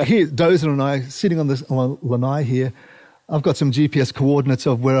 And here, Dozer and I, sitting on this lanai here, I've got some GPS coordinates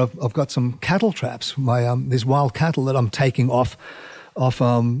of where I've got some cattle traps. There's wild cattle that I'm taking off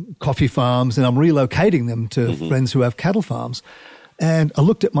coffee farms, and I'm relocating them to friends who have cattle farms. And I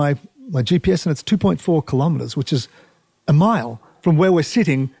looked at my GPS, and it's 2.4 kilometers, which is a mile from where we're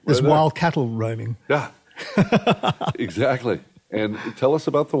sitting. There's wild cattle roaming. Yeah, exactly. And tell us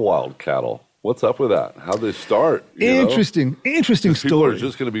about the wild cattle. What's up with that? How'd they start? Interesting story. People are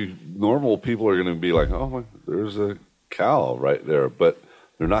just going to be normal. People are going to be like, oh, there's a cow right there, but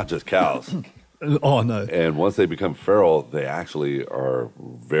they're not just cows. Oh, no. And once they become feral, they actually are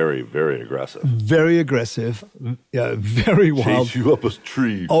very, very aggressive. Very aggressive. Yeah, very wild. Chase you up a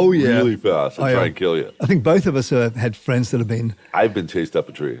tree really fast and try and kill you. I think both of us have had friends that have been... I've been chased up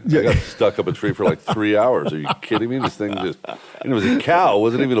a tree. I got stuck up a tree for like 3 hours. Are you kidding me? This thing just... And it was a cow. It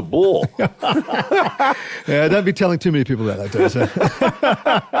wasn't even a bull. Yeah, don't be telling too many people that,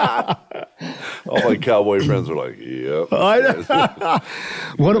 All my cowboy friends were like, yep.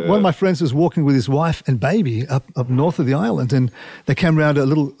 One of my friends was walking with his wife and baby up north of the island, and they came around a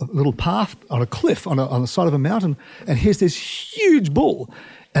little path on a cliff on the side of a mountain, and here's this huge bull,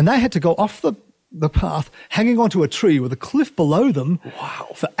 and they had to go off the path, hanging onto a tree with a cliff below them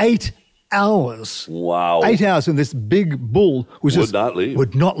for 8 hours. Wow. 8 hours, and this big bull would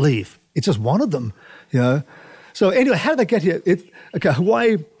not leave. It just wanted them, So anyway, how did they get here?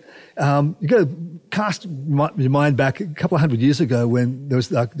 Hawaii... you got to cast your mind back a couple of hundred years ago when there was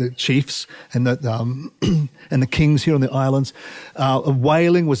the chiefs and the kings here on the islands.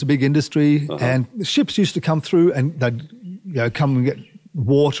 Whaling was a big industry, and ships used to come through, and they'd come and get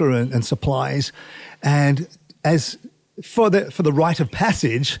water and supplies. And as for the rite of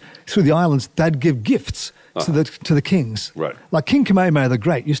passage through the islands, they'd give gifts to the kings. Right. Like King Kamehameha the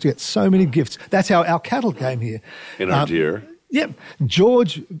Great used to get so many gifts. That's how our cattle came here. In our deer. Yep.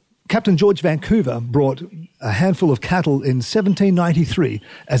 Captain George Vancouver brought a handful of cattle in 1793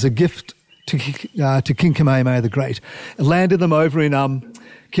 as a gift to King Kamehameha the Great. Landed them over in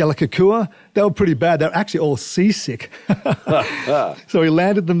Kealakekua. They were pretty bad. They were actually all seasick. So he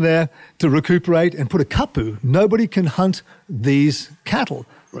landed them there to recuperate and put a kapu. Nobody can hunt these cattle.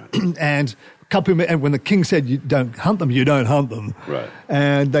 Right. And kapu, and when the king said you don't hunt them, you don't hunt them. Right.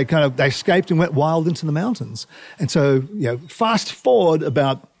 And they escaped and went wild into the mountains. And so, fast forward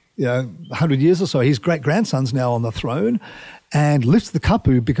about 100 years or so, his great-grandson's now on the throne and lifts the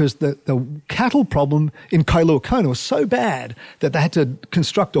kapu because the cattle problem in Kailua Kona was so bad that they had to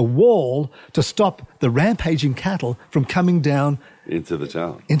construct a wall to stop the rampaging cattle from coming down into the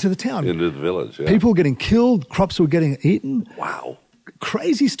town. Into the village, yeah. People were getting killed, crops were getting eaten. Wow.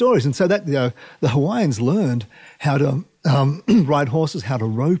 Crazy stories. And so that the Hawaiians learned how to ride horses, how to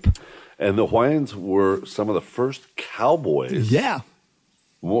rope. And the Hawaiians were some of the first cowboys. Yeah.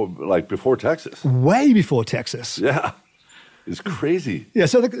 More, like before Texas. Way before Texas. Yeah. It's crazy. Yeah,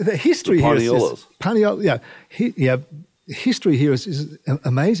 so the history here is... Paniolos. History here is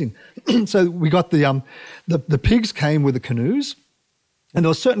amazing. So we got the pigs came with the canoes, and there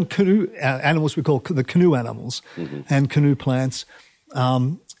were certain canoe animals we call the canoe animals and canoe plants,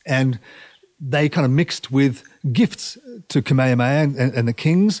 and they kind of mixed with gifts to Kamehameha and the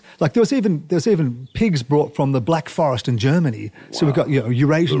kings. Like there was even pigs brought from the Black Forest in Germany. Wow. So we've got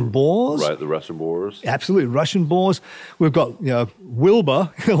Eurasian boars, right? The Russian boars, absolutely Russian boars. We've got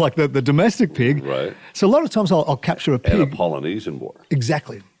Wilbur, like the domestic pig, right? So a lot of times I'll capture a pig, and a Polynesian boar,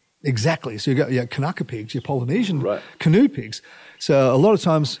 exactly. So you got Kanaka pigs, your Polynesian canoe pigs. So a lot of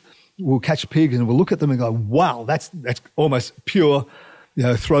times we'll catch pigs and we'll look at them and go, wow, that's almost pure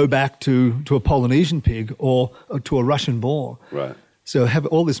throwback to a Polynesian pig or to a Russian boar. Right. So have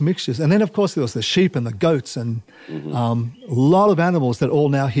all these mixtures. And then, of course, there was the sheep and the goats and a lot of animals that all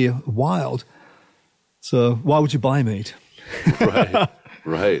now here wild. So why would you buy meat? Right,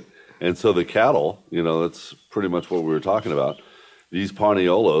 right. And so the cattle, that's pretty much what we were talking about. These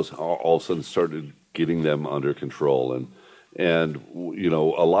Paneolos all of a sudden started getting them under control. And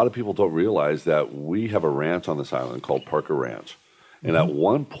a lot of people don't realize that we have a ranch on this island called Parker Ranch. And at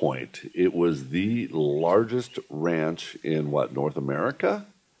one point, it was the largest ranch in, North America?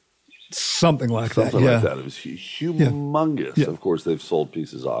 Something like that. Something like that. It was humongous. Yeah. Of course, they've sold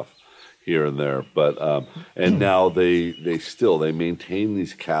pieces off here and there. But and now they maintain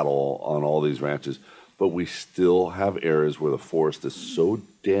these cattle on all these ranches. But we still have areas where the forest is so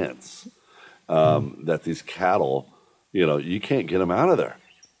dense that these cattle, you can't get them out of there.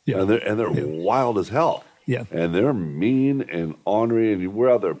 Yeah. And they're wild as hell. Yeah. And they're mean and ornery, and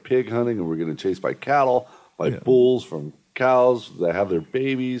we're out there pig hunting, and we're getting chased by cattle, by bulls from cows that have their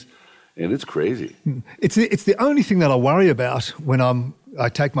babies, and it's crazy. It's the only thing that I worry about when I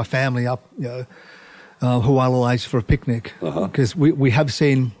take my family up, Hawaii Lake for a picnic, because we have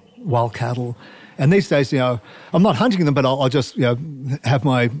seen wild cattle. And these days, I'm not hunting them, but I'll just, have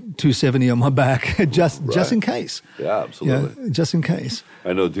my 270 on my back just in case. Yeah, absolutely. Just in case.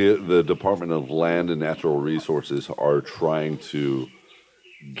 I know the Department of Land and Natural Resources are trying to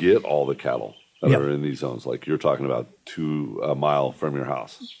get all the cattle that are in these zones, like you're talking about, 2 mile from your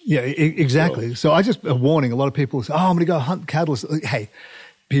house. Yeah, exactly. So I just a warning. A lot of people say, "Oh, I'm going to go hunt cattle." Hey,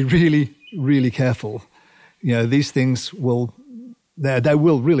 be really, really careful. These things will. They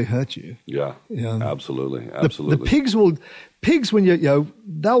will really hurt you. Yeah, absolutely. The pigs when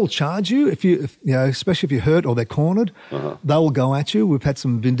they'll charge you if especially if you're hurt or they're cornered, they'll go at you. We've had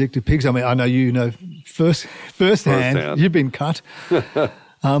some vindictive pigs. I mean, I know firsthand. You've been cut.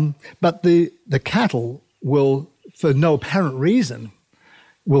 But the cattle will, for no apparent reason,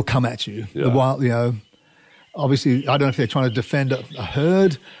 will come at you. Yeah. The wild, obviously, I don't know if they're trying to defend a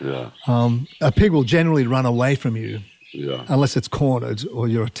herd. Yeah. A pig will generally run away from you. Yeah. Unless it's cornered or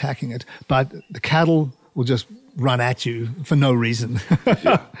you're attacking it. But the cattle will just run at you for no reason.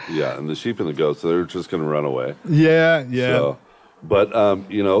 Yeah. And the sheep and the goats, they're just going to run away. Yeah. So, but,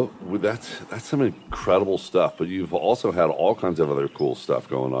 that's some incredible stuff. But you've also had all kinds of other cool stuff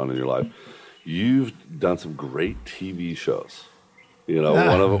going on in your life. You've done some great TV shows. One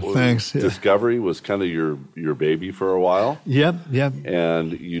of them, thanks, Discovery was kind of your baby for a while. Yep.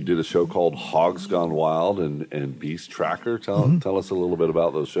 And you did a show called Hogs Gone Wild and Beast Tracker. Tell us a little bit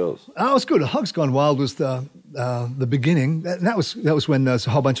about those shows. Oh, it was good. Hogs Gone Wild was the beginning. That was when there was a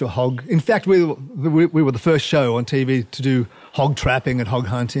whole bunch of hog. In fact, we were the first show on TV to do hog trapping and hog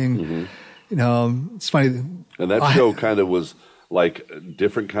hunting. It's funny. And that show kind of was like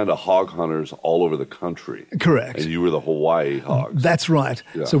different kind of hog hunters all over the country. Correct. And you were the Hawaii hogs. That's right.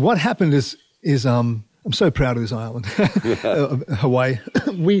 Yeah. So what happened is I'm so proud of this island, Hawaii.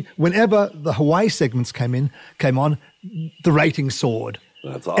 Whenever the Hawaii segments came on, the ratings soared.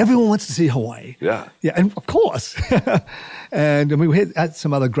 That's awesome. Everyone wants to see Hawaii. Yeah, and of course. And we had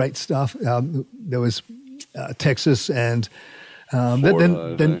some other great stuff. There was Texas and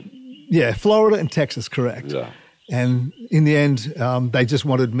Florida, Florida and Texas, correct. Yeah. And in the end, they just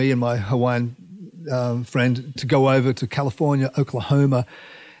wanted me and my Hawaiian friend to go over to California, Oklahoma,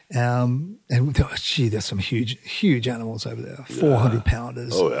 and there's some huge animals over there, 400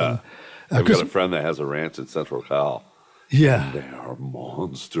 pounders. Oh yeah, I've got a friend that has a ranch in Central Cal. Yeah, and they are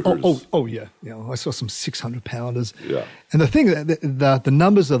monsters. Oh yeah. I saw some 600 pounders. Yeah, and the thing the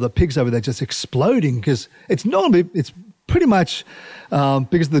numbers of the pigs over there just exploding because it's pretty much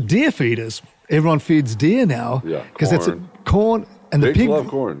because of the deer feeders. Everyone feeds deer now because it's corn and pigs the pig love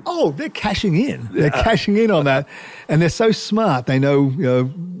corn. Oh, they're cashing in. Yeah. They're cashing in on that, and they're so smart. They know,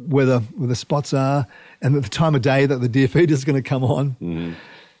 where the spots are and the time of day that the deer feeder is going to come on. Mm-hmm.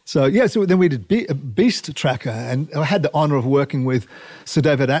 So then we did Beast Tracker, and I had the honor of working with Sir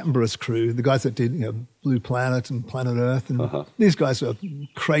David Attenborough's crew, the guys that did Blue Planet and Planet Earth, and these guys are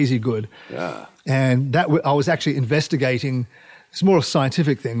crazy good. Yeah, and I was actually investigating. It's more a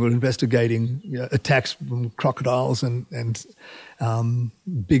scientific thing. We're investigating attacks from crocodiles and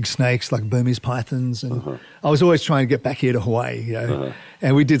big snakes like Burmese pythons. And I was always trying to get back here to Hawaii,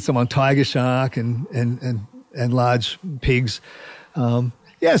 And we did some on tiger shark and large pigs. So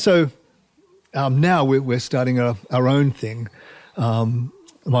now we're starting our own thing.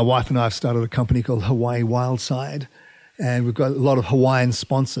 My wife and I have started a company called Hawaii Wildside, and we've got a lot of Hawaiian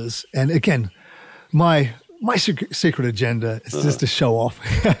sponsors. And again, my my secret agenda is just to show off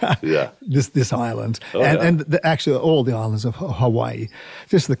Yeah. this island Oh, and actually all the islands of Hawaii,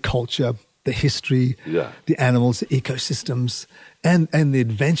 just the culture, the history, Yeah. the animals, the ecosystems, and the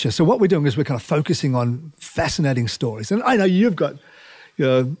adventure. So what we're doing is we're kind of focusing on fascinating stories. And I know you've got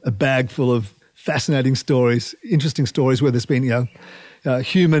a bag full of fascinating stories, interesting stories where there's been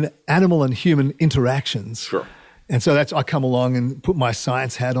animal and human interactions. Sure. And so I come along and put my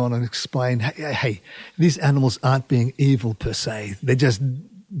science hat on and explain, hey, these animals aren't being evil per se. They're just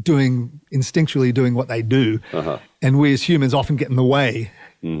instinctually doing what they do. Uh-huh. And we as humans often get in the way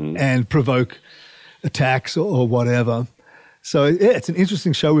and provoke attacks or whatever. So it's an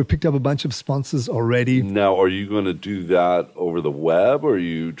interesting show. We've picked up a bunch of sponsors already. Now, are you going to do that over the web, or are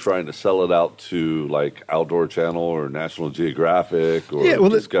you trying to sell it out to like Outdoor Channel or National Geographic or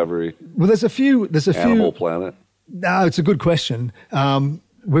Discovery? Well, there's a few. Animal Planet? No, it's a good question.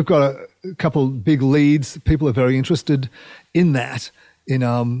 We've got a couple big leads. People are very interested in that,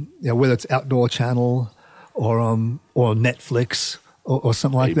 whether it's Outdoor Channel or Netflix or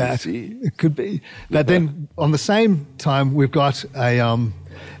something like that. ABC. It could be. But then on the same time, we've got a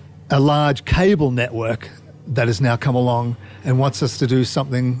large cable network that has now come along and wants us to do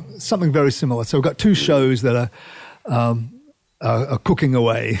something very similar. So we've got two shows that are cooking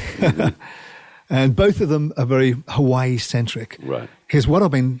away. And both of them are very Hawaii-centric. Right. Because what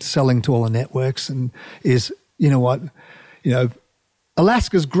I've been selling to all the networks is,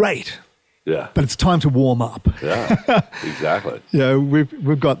 Alaska's great, Yeah. but it's time to warm up. Yeah, exactly.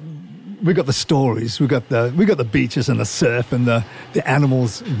 We've got the stories, we've got the beaches and the surf and the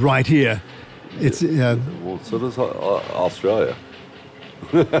animals right here. It's Well, so does Australia.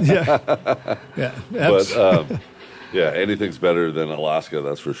 yeah. But yeah, anything's better than Alaska,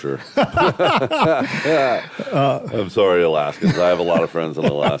 that's for sure. I'm sorry, Alaskans. I have a lot of friends in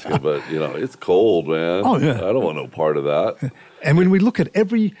Alaska, but it's cold, man. Oh, yeah. I don't want no part of that. And when we look at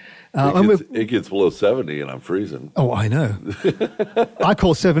every It gets below 70 and I'm freezing. Oh, I know. I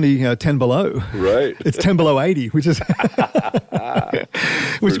call 70 10 below. Right. It's 10 below 80, which is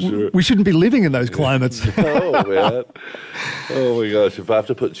sure. we shouldn't be living in those climates. Oh, man. Oh, my gosh. If I have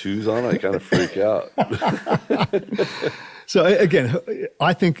to put shoes on, I kind of freak out. So, again,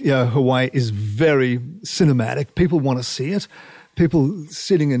 I think Hawaii is very cinematic. People want to see it. People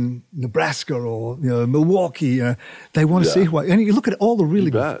sitting in Nebraska or Milwaukee, they want to see Hawaii. And you look at all the really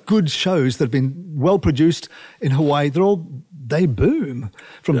good shows that have been well produced in Hawaii. They boom.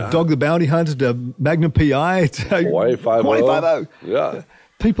 From Dog the Bounty Hunter to Magnum PI to Hawaii Five-0. Hawaii Five-0. Yeah.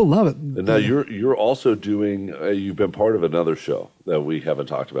 People love it. And now you're also doing. You've been part of another show that we haven't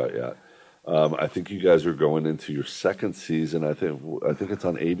talked about yet. I think you guys are going into your second season. I think it's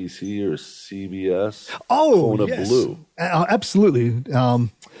on ABC or CBS. Oh, Kona yes. Blue. Absolutely.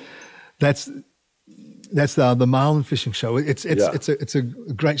 That's the marlin fishing show. It's a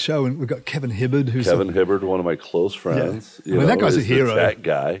great show, and we've got Kevin Hibbard, Hibbard, one of my close friends. Yeah. That guy's a hero. That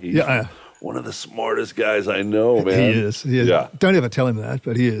guy. He's one of the smartest guys I know, man. He is. Yeah. Don't ever tell him that,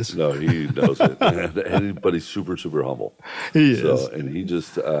 but he is. No, he knows it. But he's super, super humble. He is. And he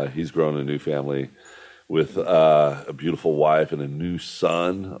just he's grown a new family with a beautiful wife and a new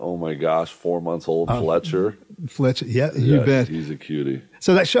son. Oh my gosh, 4 months old, Fletcher. Fletcher, you bet. He's a cutie.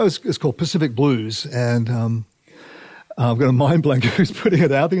 So that show is called Pacific Blues, and I've got a mind blank who's putting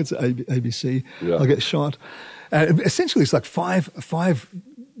it out. I think it's ABC. Yeah. I'll get shot. Essentially, it's like five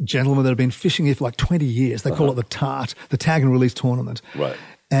gentlemen that have been fishing here for like 20 years. They call it the TART, the Tag and Release Tournament. Right.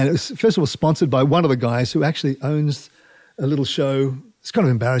 And it was, first of all, sponsored by one of the guys who actually owns a little show. It's kind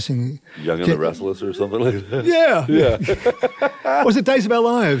of embarrassing. Young and the Restless or something like that? Yeah. Yeah. Or was it Days of Our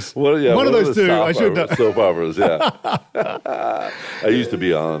Lives? Well, yeah, one of those two. I should know. Soap operas, yeah. I used to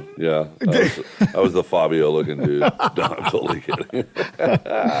be on, yeah. I was the Fabio-looking dude. No, I'm totally kidding.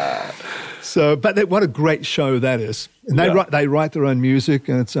 So, but what a great show that is. And they write their own music,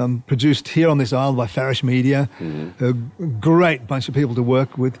 and it's produced here on this island by Farish Media. Mm-hmm. A great bunch of people to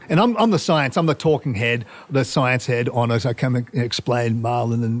work with. And I'm the science, I'm the talking head, the science head on it. I can explain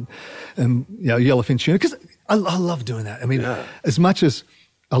marlin and yellowfin tuna, because I love doing that. I mean, as much as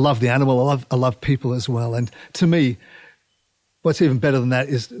I love the animal, I love people as well. And to me, what's even better than that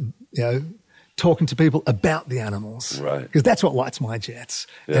is, talking to people about the animals. Right. Because that's what lights my jets.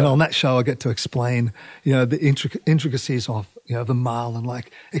 Yeah. And on that show, I get to explain, the intricacies of, the marlin,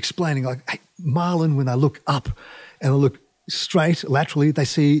 like explaining, like, hey, marlin, when they look up and they look straight, laterally, they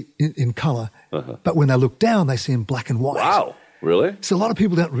see in color. Uh-huh. But when they look down, they see in black and white. Wow. Really? So a lot of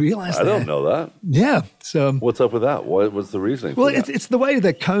people don't realize that. I don't know that. Yeah. So what's up with that? What's the reasoning? Well, it's the way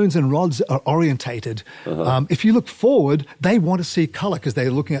that cones and rods are orientated. Uh-huh. If you look forward, they want to see color because they're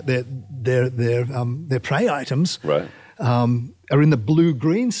looking at their prey items Right. are in the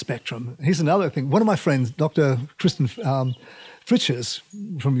blue-green spectrum. Here's another thing. One of my friends, Dr. Tristan Fritschers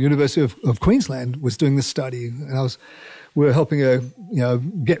from the University of Queensland, was doing this study, and we were helping her,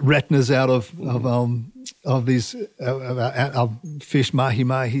 get retinas out of these fish,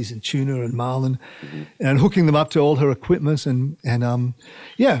 mahi-mahis and tuna and marlin, and hooking them up to all her equipment and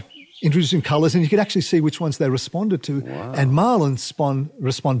introducing colours, and you could actually see which ones they responded to. Wow. And marlin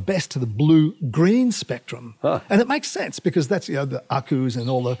respond best to the blue-green spectrum. Huh. And it makes sense because that's the akus and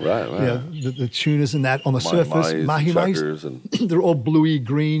all the Right. the tunas and that on the surface. Mahi-mahis and they're all bluey,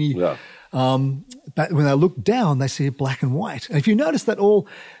 greeny. Yeah. But when they look down, they see black and white. And if you notice that all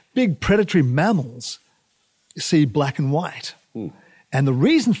big predatory mammals see black and white. And the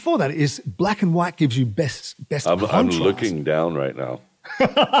reason for that is black and white gives you best contrast. I'm looking down right now.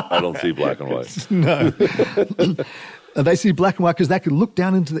 I don't see black and white. No. They see black and white because they can look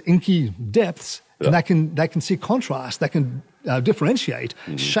down into the inky depths and they can see contrast. They can differentiate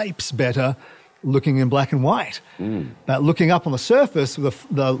shapes better looking in black and white. But looking up on the surface,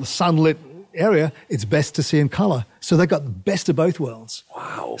 the sunlit area, it's best to see in color. So they got the best of both worlds.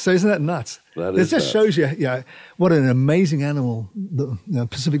 Wow. So isn't that nuts? That it is just nuts. shows you, what an amazing animal the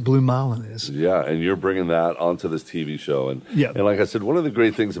Pacific blue marlin is. Yeah, and you're bringing that onto this TV show. And like I said, one of the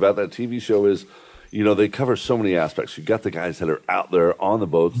great things about that TV show is, they cover so many aspects. You've got the guys that are out there on the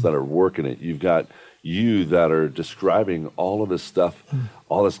boats that are working it. You've got you that are describing all of this stuff,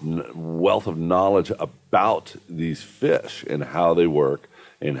 all this wealth of knowledge about these fish and how they work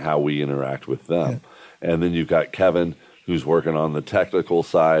and how we interact with them. Yeah. And then you've got Kevin, who's working on the technical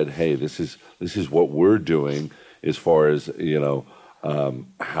side. Hey, this is what we're doing as far as,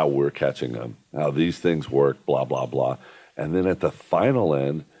 how we're catching them, how these things work, blah, blah, blah. And then at the final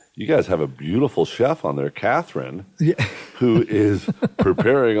end, you guys have a beautiful chef on there, Catherine, who is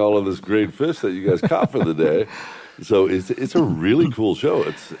preparing all of this great fish that you guys caught for the day. So it's a really cool show.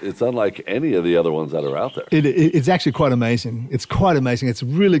 It's unlike any of the other ones that are out there. It's actually quite amazing. It's quite amazing. It's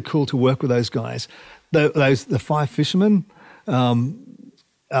really cool to work with those guys. The 5 fishermen,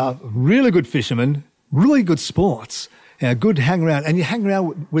 really good fishermen, really good sports, good hang around. And you hang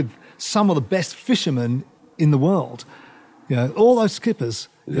around with some of the best fishermen in the world. All those skippers.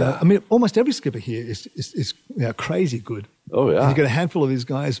 Yeah. I mean, almost every skipper here is crazy good. Oh, yeah. And you get a handful of these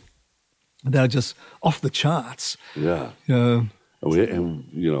guys that are just off the charts. Yeah.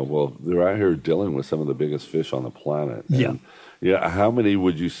 Well, they're out here dealing with some of the biggest fish on the planet. And, how many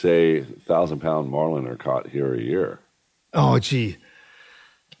would you say 1,000-pound marlin are caught here a year? Oh, gee.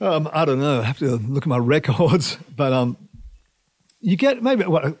 I don't know. I have to look at my records. But you get maybe,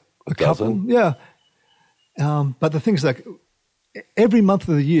 a couple? Dozen? Yeah. But the thing is, like, every month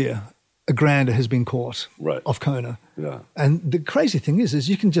of the year, a grander has been caught off Kona. Yeah. And the crazy thing is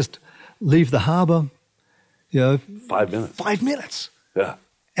you can just leave the harbour, 5 minutes. 5 minutes. Yeah.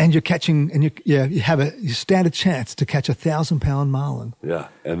 And you're catching, and you stand a chance to catch 1,000-pound marlin. Yeah.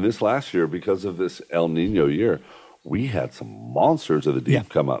 And this last year, because of this El Nino year, we had some monsters of the deep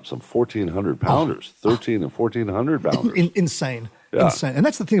come up, some 1,400-pounders, 1,300 and 1,400-pounders. Insane. Yeah. Insane. And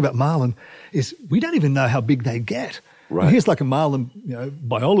that's the thing about marlin is we don't even know how big they get. Right. And here's like a marlin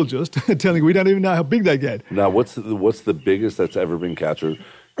biologist telling you we don't even know how big they get. Now, what's the biggest that's ever been captured?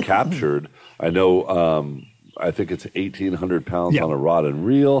 I know, I think it's 1,800 pounds on a rod and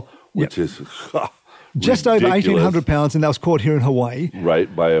reel, which is just over 1,800 pounds, and that was caught here in Hawaii.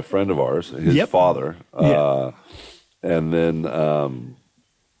 Right, by a friend of ours, his father. And then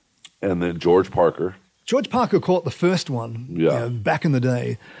George Parker. George Parker caught the first one back in the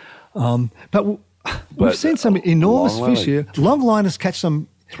day. But we've seen some enormous fish here. Longliners catch some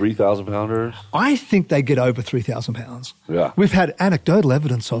 3,000 pounders. I think they get over 3,000 pounds. Yeah. We've had anecdotal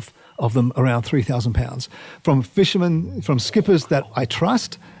evidence of them around 3,000 pounds from fishermen, from skippers that I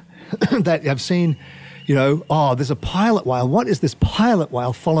trust that have seen, there's a pilot whale. What is this pilot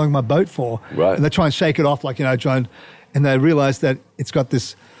whale following my boat for? Right. And they try and shake it off and they realize that it's got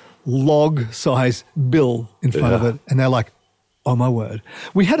this log-size bill in front of it. And they're like, oh, my word.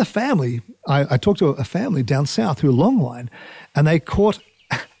 We had a family, I talked to a family down south who were longline, and they caught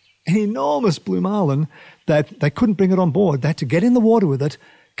an enormous blue marlin that they couldn't bring it on board. They had to get in the water with it,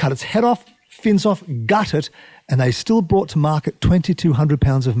 cut its head off, fins off, gut it, and they still brought to market 2,200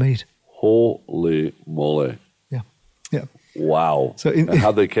 pounds of meat. Holy moly. Yeah. Yeah. Wow. So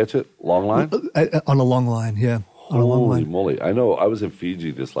how'd they catch it? Long line? On a long line, yeah. Holy moly. I know I was in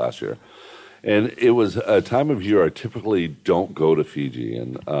Fiji this last year, and it was a time of year I typically don't go to Fiji.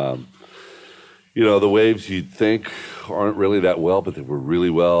 And, the waves you'd think aren't really that well, but they were really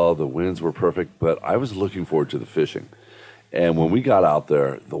well. The winds were perfect, but I was looking forward to the fishing. And when we got out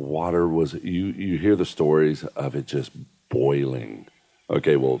there, the water was, you hear the stories of it just boiling.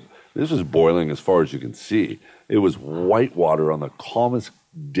 Okay, well, this was boiling as far as you can see. It was white water on the calmest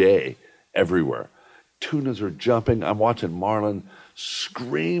day everywhere. Tunas are jumping. I'm watching marlin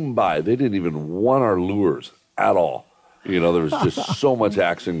scream by. They didn't even want our lures at all. You know, there was just so much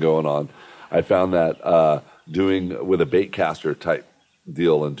action going on. I found that doing with a bait caster type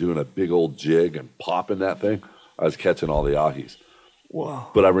deal and doing a big old jig and popping that thing, I was catching all the ahis.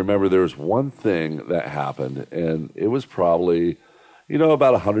 Wow. But I remember there was one thing that happened, and it was probably,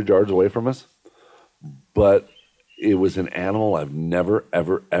 about 100 yards away from us. But it was an animal I've never,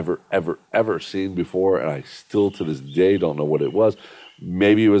 ever, ever, ever, ever seen before, and I still to this day don't know what it was.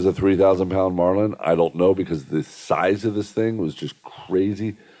 Maybe it was a 3,000-pound marlin. I don't know, because the size of this thing was just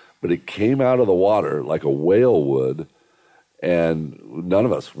crazy. But it came out of the water like a whale would, and none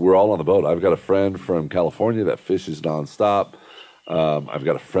of us, we're all on the boat. I've got a friend from California that fishes nonstop. I've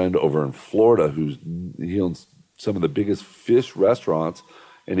got a friend over in Florida he owns some of the biggest fish restaurants,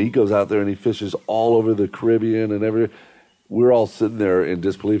 and he goes out there and he fishes all over the Caribbean and everywhere. We're all sitting there in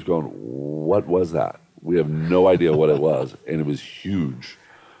disbelief going, what was that? We have no idea what it was, and it was huge.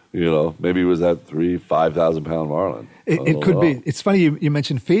 Maybe it was that 5,000-pound marlin. It could be. It's funny you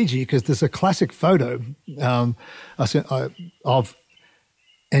mentioned Fiji, because there's a classic photo of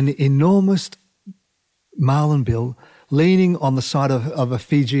an enormous marlin bill leaning on the side of a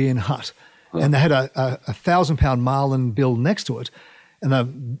Fijian hut. Huh. And they had a 1,000-pound marlin bill next to it.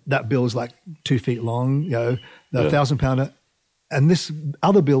 And that bill is like 2 feet long, the 1,000-pounder. And this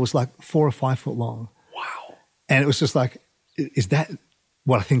other bill was like 4 or 5 foot long. Wow. And it was just like, is that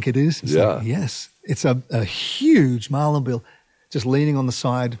what I think it is? It's like, yes. It's a huge marlin bill just leaning on the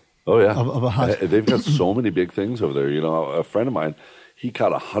side of a hut. They've got so many big things over there. A friend of mine, he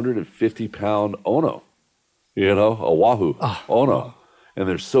caught 150-pound Ono, a wahoo Ono. Wow. And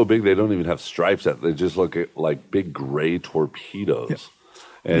they're so big they don't even have stripes at. They just look like big gray torpedoes.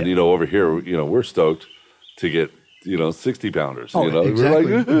 Yeah. And over here, we're stoked to get 60-pounders. Exactly.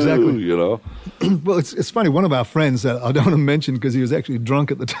 We're like, exactly. Well, it's funny. One of our friends that I don't want to mention because he was actually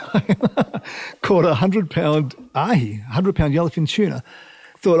drunk at the time caught a 100-pound ahi, 100-pound yellowfin tuna.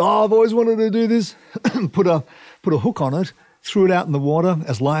 Thought, I've always wanted to do this. put a hook on it, threw it out in the water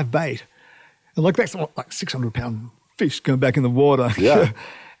as live bait, and that's like 600-pound fish going back in the water. Yeah.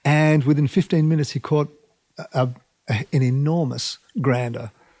 And within 15 minutes, he caught an enormous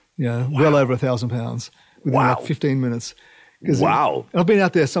grander, well over 1,000 pounds within like 15 minutes. Wow. I've been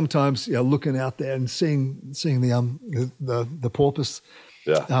out there sometimes, looking out there and seeing the porpoise,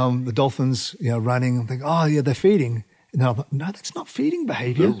 the dolphins, running and think, oh, yeah, they're feeding. And I'm like, no, that's not feeding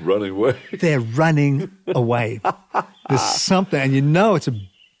behavior. They're running away. They're running away. There's something, and it's a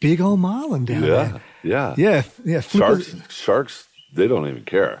big old marlin down there. Yeah. Yeah. Sharks, they don't even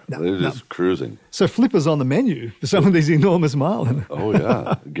care. They're just cruising. So flipper's on the menu for some of these enormous marlin. Oh,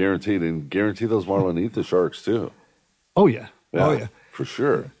 yeah. Guaranteed. And guarantee those marlin eat the sharks, too. Oh, yeah. Oh, yeah. For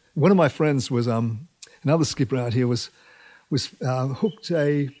sure. One of my friends was, another skipper out here was hooked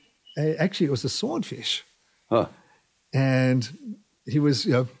actually it was a swordfish. Huh. And he was,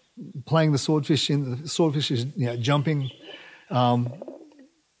 playing the swordfish the swordfish is, jumping, and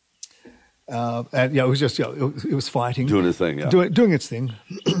it was just, it was fighting. Doing its thing, Doing its thing.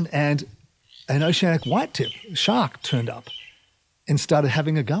 And an oceanic whitetip shark turned up and started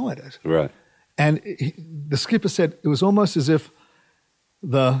having a go at it. Right. And the skipper said it was almost as if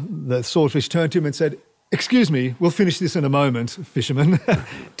the swordfish turned to him and said, "Excuse me, we'll finish this in a moment, fisherman."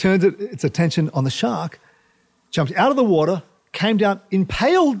 Turned its attention on the shark, jumped out of the water, came down,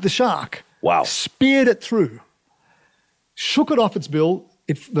 impaled the shark. Wow. Speared it through, shook it off its bill.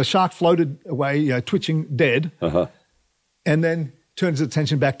 The shark floated away, twitching, dead, and then turned his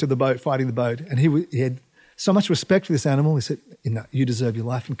attention back to the boat, fighting the boat. And he had so much respect for this animal. He said, "You deserve your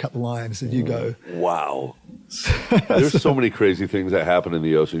life," and cut the line. He said, "You go." Wow. There's so many crazy things that happen in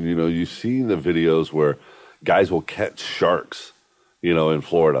the ocean. You see the videos where guys will catch sharks, in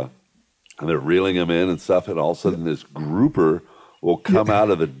Florida, and they're reeling them in and stuff, and all of a sudden this grouper will come out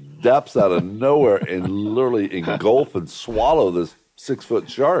of the depths out of nowhere and literally engulf and swallow this 6-foot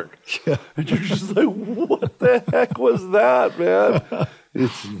shark. Yeah. And you're just like, what the heck was that, man?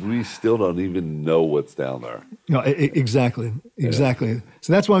 We still don't even know what's down there. No, exactly. Yeah.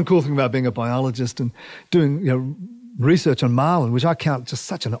 So that's one cool thing about being a biologist and doing research on marlin, which I count just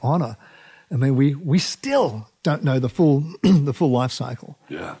such an honor. I mean, we still don't know the full life cycle.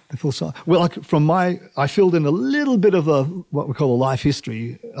 Yeah. The full cycle. Well, I filled in a little bit of what we call a life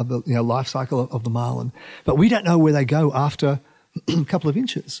history of the life cycle of the marlin, but we don't know where they go after a couple of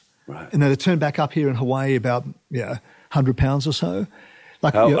inches. Right. And then they turn back up here in Hawaii about 100 pounds or so.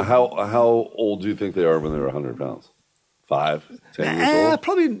 Like How old do you think they are when they're 100 pounds? 5, 10 years old?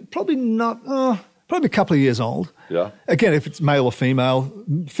 Probably not. Probably a couple of years old. Yeah. Again, if it's male or female,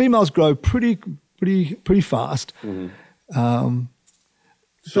 females grow pretty fast. Mm-hmm.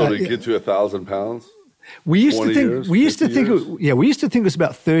 So to get to 1,000 pounds? We used to 20 think years, we used to 50 think years? we used to think it was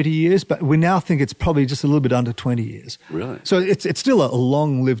about 30 years, but we now think it's probably just a little bit under 20 years. Really? So it's still a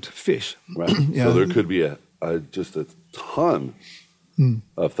long-lived fish. Right. So there could be just a ton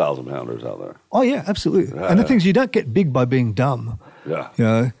of 1,000-pounders out there. Oh yeah, absolutely. And the thing is, you don't get big by being dumb. Yeah. You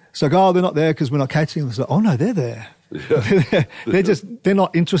know, it's like, oh, they're not there because we're not catching them. It's like, oh no, they're there. Yeah. they're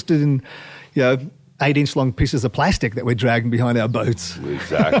not interested in, 8-inch long pieces of plastic that we're dragging behind our boats.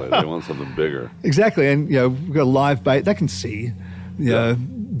 Exactly. They want something bigger. Exactly. And, we've got a live bait. They can see,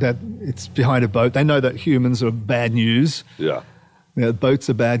 that it's behind a boat. They know that humans are bad news. Yeah.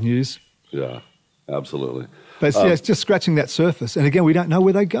 Boats are bad news. Yeah. Absolutely. But it's just scratching that surface. And again, we don't know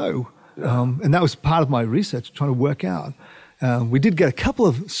where they go. Yeah. And that was part of my research, trying to work out. We did get a couple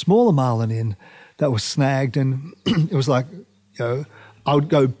of smaller marlin in that was snagged, and it was like, I would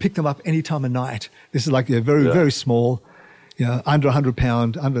go pick them up any time of night. This is like very small, under 100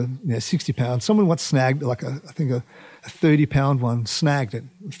 pound, under 60 pounds. Someone once snagged I think a 30 pound one, snagged it,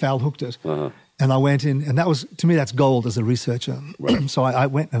 foul hooked it. Uh-huh. And I went in, and to me, that's gold as a researcher. Right. So I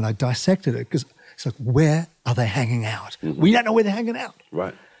went and I dissected it because it's like, where are they hanging out? Mm-hmm. We don't know where they're hanging out.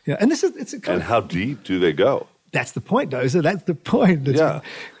 Right. Yeah. And and how deep do they go? That's the point, though. So that's the point. Yeah.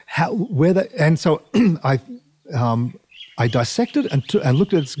 And so I dissected and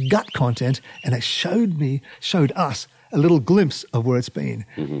looked at its gut content, and it showed us a little glimpse of where it's been.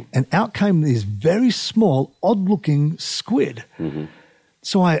 Mm-hmm. And out came these very small, odd-looking squid. Mm-hmm.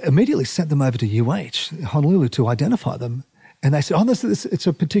 So I immediately sent them over to UH, Honolulu, to identify them. And they said, it's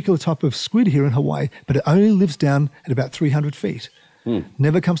a particular type of squid here in Hawaii, but it only lives down at about 300 feet.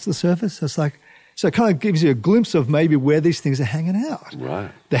 Never comes to the surface. So it kind of gives you a glimpse of maybe where these things are hanging out.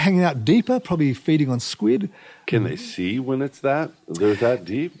 Right. They're hanging out deeper, probably feeding on squid. Can they see when they're that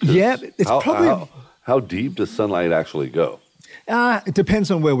deep? Yeah, it's probably... How deep does sunlight actually go? It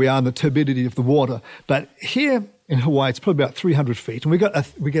depends on where we are and the turbidity of the water. But here in Hawaii, it's probably about 300 feet. And we get a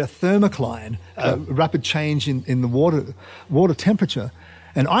thermocline, a rapid change in the water temperature.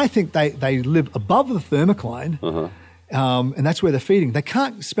 And I think they live above the thermocline. Uh-huh. And that's where they're feeding. They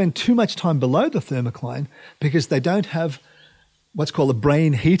can't spend too much time below the thermocline because they don't have what's called a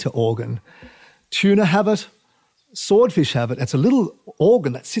brain heater organ. Tuna have it. Swordfish have it. It's a little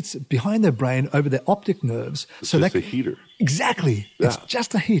organ that sits behind their brain over their optic nerves. It's just a heater. Exactly. Yeah. It's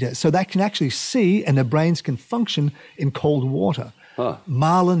just a heater. So they can actually see and their brains can function in cold water. Huh.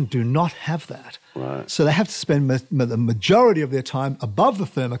 Marlin do not have that. Right. So they have to spend the majority of their time above the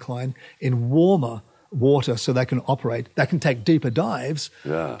thermocline in warmer water so they can operate. They can take deeper dives,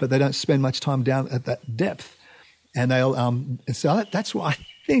 but they don't spend much time down at that depth. And they'll so that's why I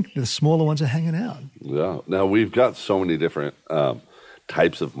think the smaller ones are hanging out. Yeah. Now, we've got so many different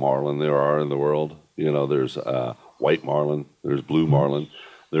types of marlin there are in the world. There's white marlin, there's blue marlin,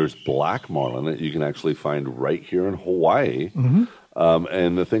 there's black marlin that you can actually find right here in Hawaii. Mm-hmm.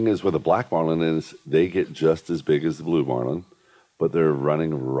 And the thing is with the black marlin is they get just as big as the blue marlin, but they're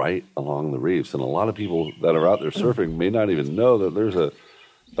running right along the reefs. And a lot of people that are out there surfing may not even know that there's a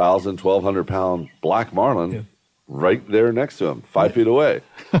 1,000, 1,200 pound black marlin right there next to them, 5 feet away.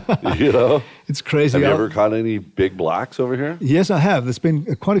 It's crazy. Have you ever caught any big blacks over here? Yes, I have. There's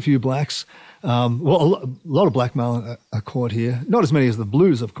been quite a few blacks. A lot of black marlin are caught here. Not as many as the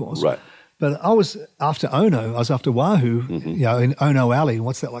blues, of course. Right. But I was after Ono. I was after Wahoo, in Ono Alley.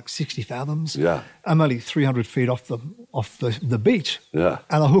 What's that, like 60 fathoms? Yeah. I'm only 300 feet off the beach. Yeah.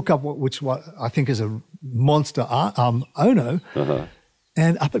 And I hook up what I think is a monster Ono,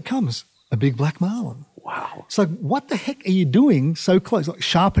 and up it comes, a big black marlin. Wow. It's like, what the heck are you doing so close? Like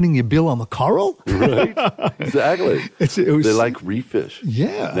sharpening your bill on the coral? Right. Exactly. They like reef fish.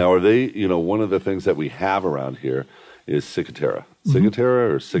 Yeah. Now, are they, one of the things that we have around here is ciguatera. Ciguatera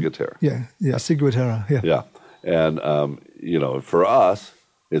or ciguatera? Yeah, ciguatera, yeah. Yeah. And, for us,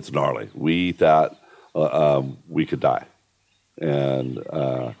 it's gnarly. We eat that, we could die. And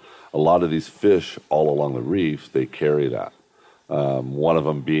a lot of these fish all along the reef, they carry that. One of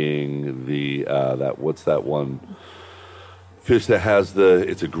them being what's that one fish that has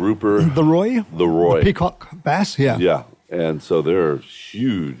it's a grouper? The roy? The roy. The peacock bass, yeah. Yeah. And so they're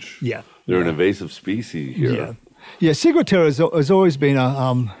huge. Yeah. They're an invasive species here. Yeah. Yeah, ciguatera has always been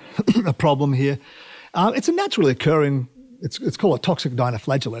a problem here. It's a naturally occurring. It's called a toxic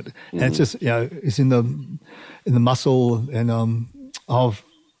dinoflagellate, and it's just it's in the muscle and of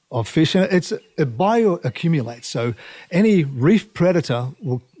of fish, and it bioaccumulates. So any reef predator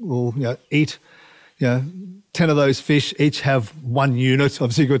will eat 10 of those fish, each have 1 unit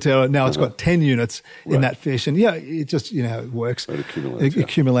of Ciguatera. Now it's got 10 units in that fish. And it just, how it works. It accumulates. It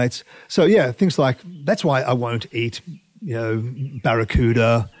accumulates. So things like, that's why I won't eat,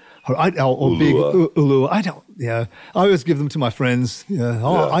 barracuda or big ulua. I don't, I always give them to my friends.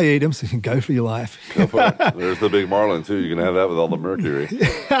 I eat them, so you can go for your life. Go for it. There's the big marlin too. You can have that with all the mercury.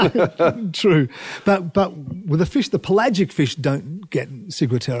 True. But with the fish, the pelagic fish don't get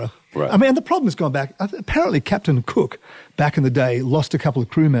Ciguatera. Right. I mean, and the problem has gone back. Apparently, Captain Cook, back in the day, lost a couple of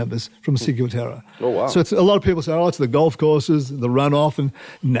crew members from Ciguatera. Oh, wow. So a lot of people say, it's the golf courses, the runoff, and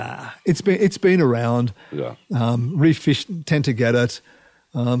nah, it's been around. Yeah. Reef fish tend to get it.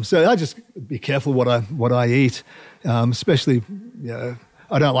 So I just be careful what I eat, especially,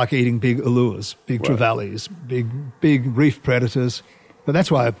 I don't like eating big uluas, big trevallies, big reef predators. But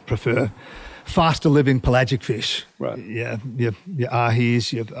that's why I prefer faster living pelagic fish. Right. Yeah, your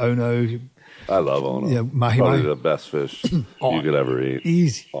ahis, your ono. I love ono. Yeah, mahi Probably mahi. the best fish you could ever eat.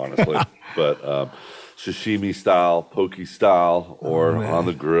 Easy. Honestly. But sashimi style, poke style, or on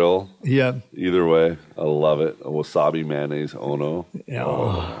the grill. Yeah. Either way, I love it. A wasabi mayonnaise ono. Yeah.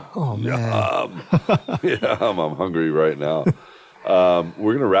 Oh man. I'm hungry right now.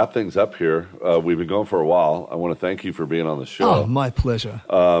 We're going to wrap things up here. We've been going for a while. I want to thank you for being on the show. Oh, my pleasure.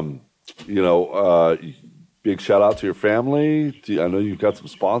 Big shout out to your family. I know you've got some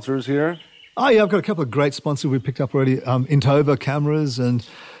sponsors here. Oh, yeah, I've got a couple of great sponsors we picked up already. Intova cameras and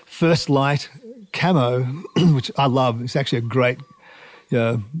First Light Camo, which I love. It's actually a great,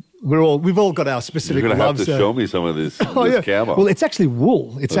 we've all got our specific You're going to have loves. to show me some of this camo. Well, it's actually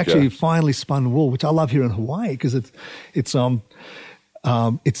wool. It's Okay. actually finely spun wool, which I love here in Hawaii because it's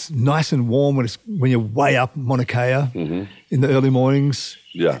nice and warm when you're way up Mauna Kea in the early mornings.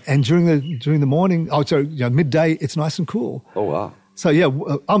 Yeah. And during the morning, midday, it's nice and cool. Oh, wow. So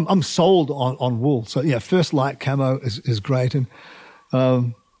I'm sold on wool. So First Light Camo is great. And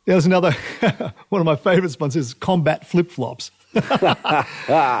there's another one of my favorite sponsors, Combat Flip Flops.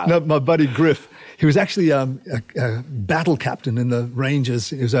 No, my buddy Griff, he was actually a battle captain in the Rangers.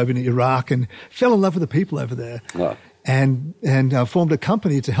 He was over in Iraq and fell in love with the people over there. Wow. And formed a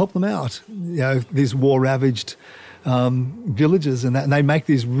company to help them out. These war-ravaged villages and that, and they make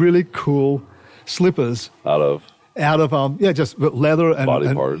these really cool slippers Out of just leather and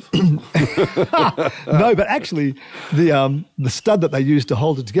body parts. No, but actually the stud that they use to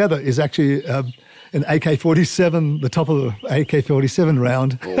hold it together is actually an AK-47, the top of the AK-47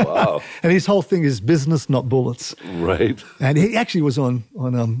 round. Oh, wow. And his whole thing is business, not bullets. Right. And he actually was on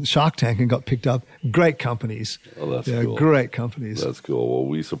Shark Tank and got picked up. Great companies. Oh, that's cool. Great companies. That's cool. Well,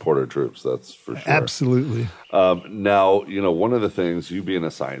 we support our troops. That's for sure. Absolutely. Now, one of the things, you being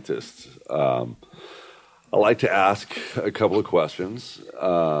a scientist, I like to ask a couple of questions,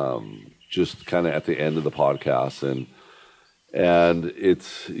 just kind of at the end of the podcast, and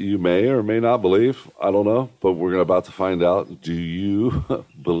it's, you may or may not believe, I don't know, but we're about to find out. Do you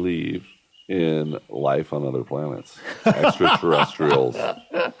believe in life on other planets, extraterrestrials?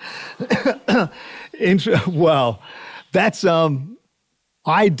 Well, that's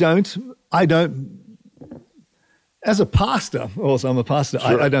I don't. As a pastor, also I'm a pastor.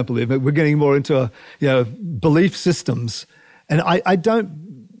 Sure. I don't believe it. We're getting more into belief systems, and I don't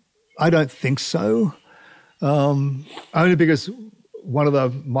think so. Only because one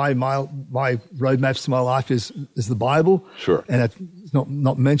of my roadmaps to my life is the Bible. Sure. And it's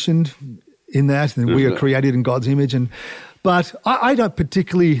not mentioned in that. And we are created in God's image. But I don't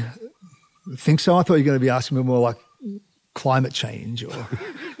particularly think so. I thought you were going to be asking me more like climate change or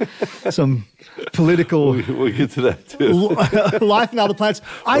some political We'll get to that too. life in other planets.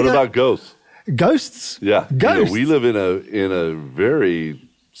 What about ghosts? Ghosts? Yeah. Ghosts. We live in a very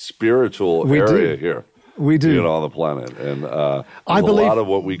spiritual area here. We do. On the planet. And I there's believe- a lot of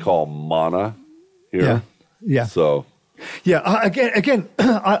what we call mana here. Yeah. So, Again,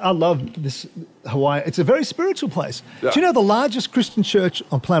 I love this Hawaii. It's a very spiritual place. Yeah. Do you know the largest Christian church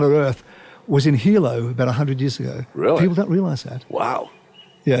on planet Earth was in Hilo about 100 years ago? Really? People don't realize that. wow.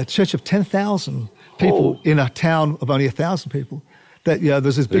 Yeah, a church of 10,000 people in a town of only 1,000 people. That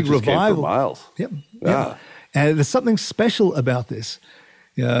there's this big It just came revival. for miles. Yep. Yeah. And there's something special about this.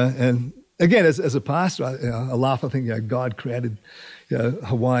 And again, as a pastor, I laugh. I think God created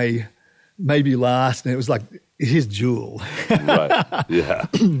Hawaii maybe last, and it was like his jewel. Right. Yeah.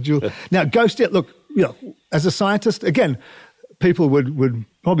 Jewel. Now, ghost. Look, as a scientist, again, people would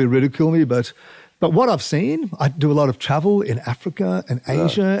probably ridicule me, but But what I've seen, I do a lot of travel in Africa and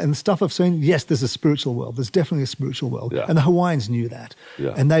Asia, and the stuff I've seen, yes, there's a spiritual world. There's definitely a spiritual world. Yeah. And the Hawaiians knew that.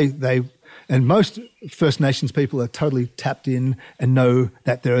 Yeah. And and most First Nations people are totally tapped in and know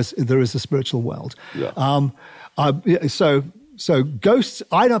that there is a spiritual world. Yeah. So ghosts,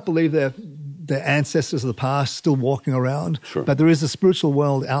 I don't believe they're ancestors of the past still walking around, Sure. but there is a spiritual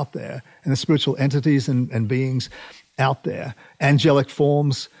world out there, and the spiritual entities and beings out there, angelic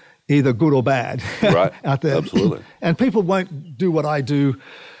forms, either good or bad, Right. out there. Absolutely. And people won't do what I do,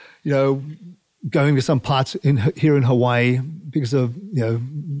 going to some parts here in Hawaii because of,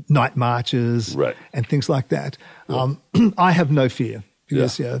 night marches Right. and things like that. I have no fear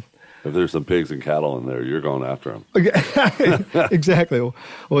because, If there's some pigs and cattle in there, you're going after them. exactly,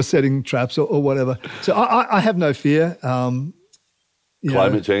 or setting traps or whatever. So I have no fear.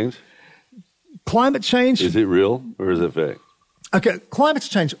 Climate change? Climate change. Is it real or is it fake? Okay, climate's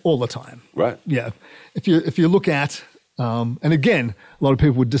change all the time. Right. Yeah. If you look at, and again, a lot of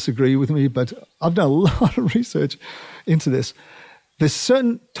people would disagree with me, but I've done a lot of research into this. There's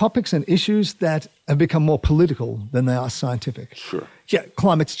certain topics and issues that have become more political than they are scientific. Sure. Yeah,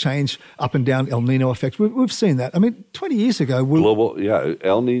 climate's change, up and down, El Nino effect. We've seen that. I mean, 20 years ago,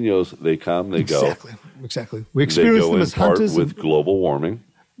 El Ninos, they come, they go. Exactly. We experience them as hunters. With global warming.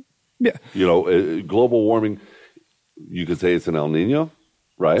 Yeah. Global warming, you could say it's an El Nino,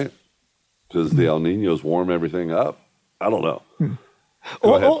 right? Because the El Ninos warm everything up. I don't know.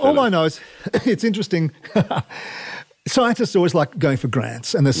 All I know is it's interesting. Scientists always like going for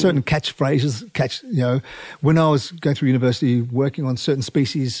grants, and there's certain catchphrases. When I was going through university working on certain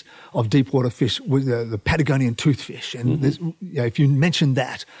species of deep water fish, with the Patagonian toothfish, and if you mentioned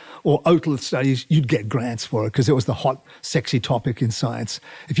that or otolith studies, you'd get grants for it because it was the hot, sexy topic in science.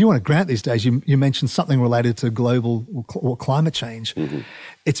 If you want a grant these days, you mention something related to global or climate change.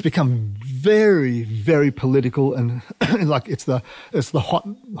 It's become very, very political, and like it's the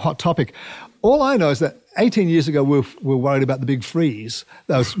hot topic. All I know is that 18 years ago, we were worried about the big freeze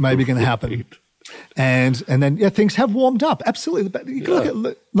that was maybe going to happen. And then, things have warmed up. Absolutely. You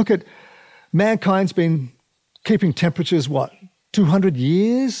can look at mankind's been keeping temperatures, 200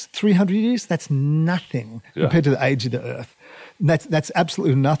 years, 300 years? That's nothing compared to the age of the Earth. And that's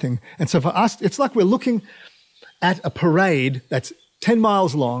absolutely nothing. And so for us, it's like we're looking at a parade that's 10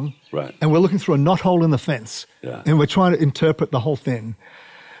 miles long, right. And we're looking through a knothole in the fence, and we're trying to interpret the whole thing.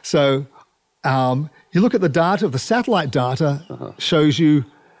 So you look at the data, the satellite data shows you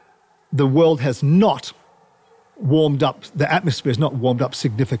the world has not warmed up, the atmosphere has not warmed up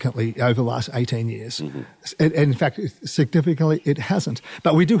significantly over the last 18 years. And in fact, significantly it hasn't.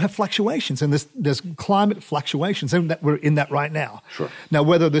 But we do have fluctuations, and there's climate fluctuations, and we're in that right now. Sure. Now,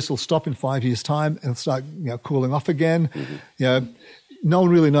 whether this will stop in 5 years' time and start cooling off again, no one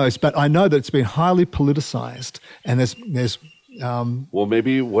really knows. But I know that it's been highly politicized, and there's well,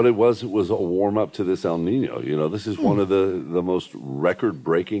 maybe what it was a warm up to this El Nino. This is one of the most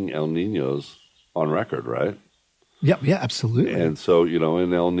record-breaking El Ninos on record, right? Yeah, absolutely. And so,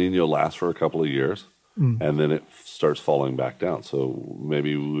 an El Nino lasts for a couple of years, and then it starts falling back down. So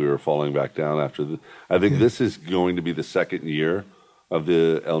maybe we were falling back down after I think this is going to be the second year of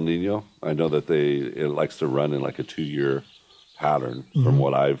the El Nino. I know that it likes to run in like a 2-year pattern from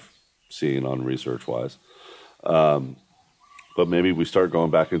what I've seen on research-wise. But maybe we start going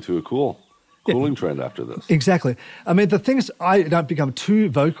back into a cooling trend after this. Exactly. I mean, the thing is, I don't become too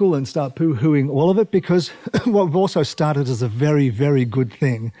vocal and start poo-hooing all of it, because what we've also started as a very, very good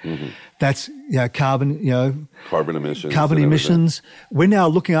thing. That's carbon emissions. Carbon emissions. We're now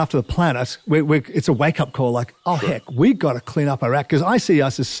looking after the planet. It's a wake-up call like, heck, we've got to clean up our act, because I see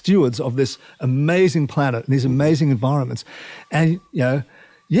us as stewards of this amazing planet and these amazing environments. And,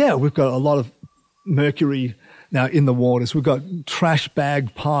 we've got a lot of mercury now in the waters. We've got trash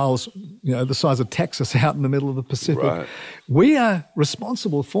bag piles, the size of Texas out in the middle of the Pacific. Right. We are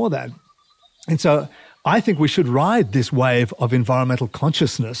responsible for that. And so I think we should ride this wave of environmental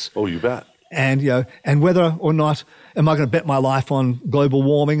consciousness. Oh, you bet. And, and whether or not, am I going to bet my life on global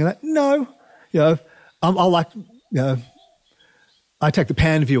warming? And that? No. I take the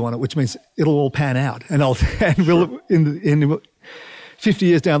pan view on it, which means it'll all pan out. And we'll, in 50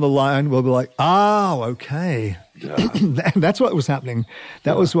 years down the line, we'll be like, okay. Yeah. That's what was happening.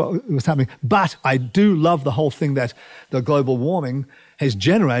 That was what was happening. But I do love the whole thing that the global warming has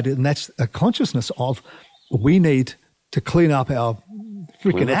generated, and that's a consciousness of we need to clean up our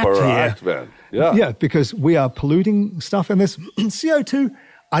freaking act here. Man. Yeah, because we are polluting stuff. And this CO2,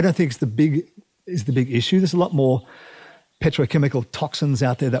 I don't think is the big issue. There's a lot more petrochemical toxins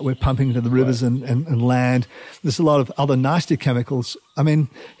out there that we're pumping into the rivers and land. There's a lot of other nasty chemicals. I mean,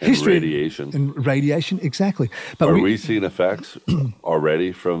 history radiation. And radiation, exactly. But Are we seeing effects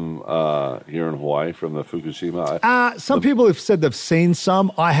already from here in Hawaii from the Fukushima? Some people have said they've seen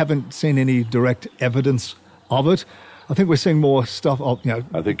some. I haven't seen any direct evidence of it. I think we're seeing more stuff. I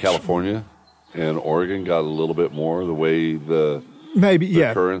think California and Oregon got a little bit more the way the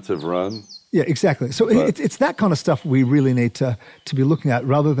currents have run. Yeah, exactly. So it's that kind of stuff we really need to be looking at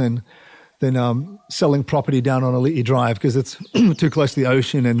rather than selling property down on Aliti Drive because it's too close to the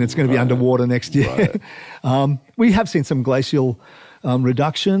ocean and it's going to be underwater next year. Right. We have seen some glacial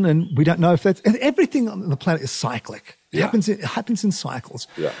reduction, and we don't know if that's... Everything on the planet is cyclic. It happens in cycles.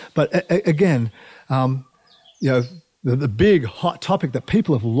 Yeah. But again, the big hot topic that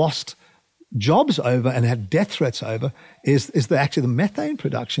people have lost jobs over and had death threats over is actually the methane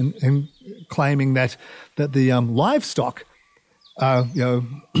production, and claiming that the livestock,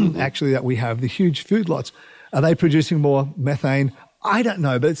 actually that we have, the huge food lots, are they producing more methane? I don't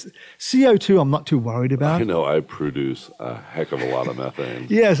know, but it's CO2 I'm not too worried about. I know I produce a heck of a lot of methane.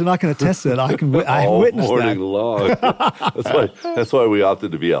 Yes, and I can attest to that. I've witnessed that. All morning long. That's why we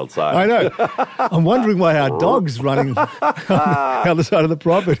opted to be outside. I know. I'm wondering why our dog's running on the other side of the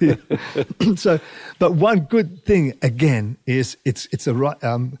property. But one good thing, again, is it's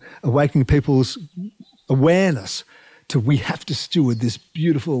awakening people's awareness to we have to steward this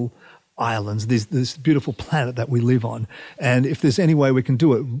beautiful islands, this beautiful planet that we live on. And if there's any way we can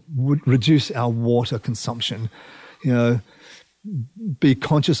do it, reduce our water consumption, be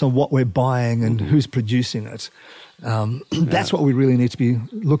conscious of what we're buying and who's producing it. That's what we really need to be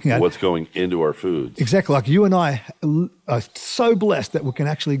looking at. What's going into our foods. Exactly. Like you and I are so blessed that we can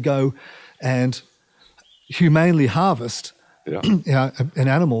actually go and humanely harvest an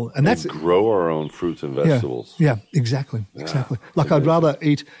animal. And that's grow our own fruits and vegetables. Yeah, exactly. Exactly. Like I'd rather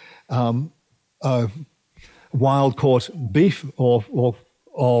eat wild caught beef or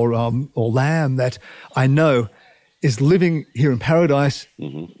lamb that I know is living here in paradise,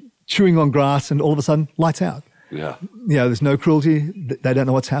 chewing on grass, and all of a sudden lights out. Yeah. There's no cruelty. They don't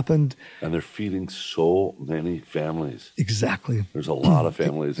know what's happened. And they're feeding so many families. Exactly. There's a lot of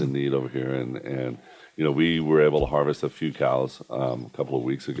families in need over here. And we were able to harvest a few cows a couple of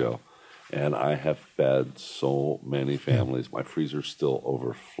weeks ago. And I have fed so many families. My freezer's still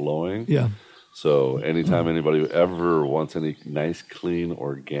overflowing. Yeah. So anytime anybody ever wants any nice, clean,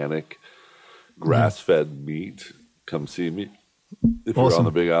 organic, grass-fed meat, come see me if you're on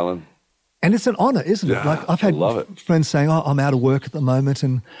the Big Island. And it's an honor, isn't it? Like I've had friends saying, "Oh, I'm out of work at the moment,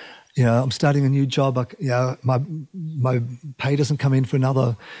 and I'm starting a new job. My pay doesn't come in for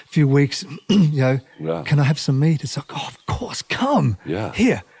another few weeks. Can I have some meat?" It's like, "Oh, of course, come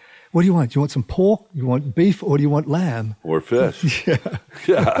here." What do you want? Do you want some pork? You want beef, or do you want lamb? Or fish?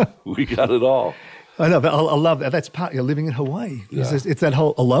 Yeah, we got it all. I know, but I love that. That's part of living in Hawaii. Yeah. It's that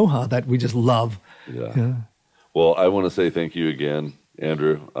whole aloha that we just love. Yeah. Well, I want to say thank you again,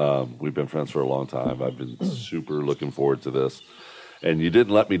 Andrew. We've been friends for a long time. I've been super looking forward to this. And you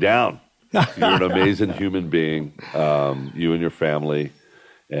didn't let me down. You're an amazing human being, you and your family.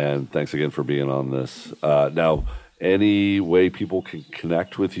 And thanks again for being on this. Now, any way people can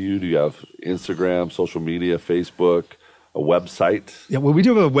connect with you? Do you have Instagram, social media, Facebook, a website? Yeah, well, we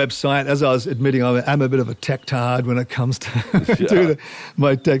do have a website. As I was admitting, I'm a bit of a tech tard when it comes to doing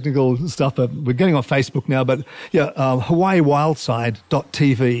my technical stuff. But we're getting on Facebook now. But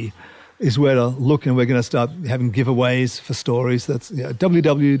HawaiiWildside.tv is where to look, and we're going to start having giveaways for stories. That's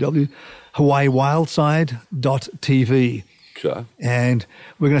www.HawaiiWildside.tv. Okay. And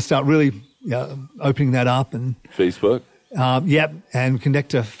we're going to start really opening that up. And Facebook? And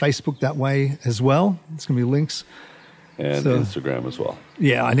connect to Facebook that way as well. It's going to be links. And Instagram as well.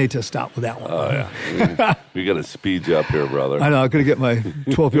 Yeah, I need to start with that one. Oh, yeah. We got to speed you up here, brother. I know. I've got to get my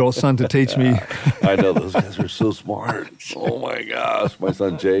 12-year-old son to teach me. I know. Those guys are so smart. Oh, my gosh. My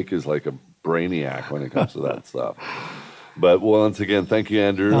son Jake is like a brainiac when it comes to that stuff. But once again, thank you,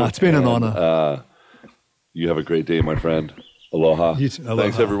 Andrew. It's been an honor. You have a great day, my friend. Aloha. You too. Aloha.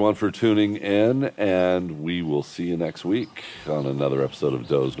 Thanks, everyone, for tuning in, and we will see you next week on another episode of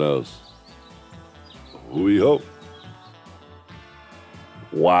Doe's Knows. We hope.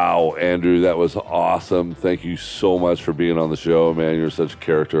 Wow, Andrew, that was awesome. Thank you so much for being on the show, man. You're such a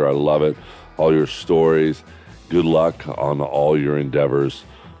character. I love it. All your stories. Good luck on all your endeavors.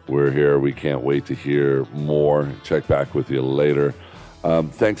 We're here. We can't wait to hear more. Check back with you later.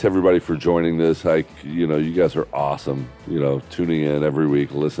 Thanks, everybody, for joining this. You guys are awesome, tuning in every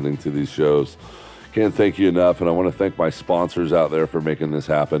week, listening to these shows. Can't thank you enough, and I want to thank my sponsors out there for making this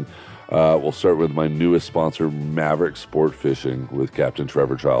happen. We'll start with my newest sponsor, Maverick Sport Fishing with Captain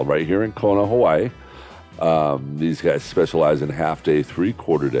Trevor Child, right here in Kona, Hawaii. These guys specialize in half-day,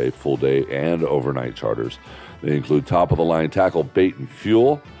 three-quarter-day, full-day, and overnight charters. They include top-of-the-line tackle, bait, and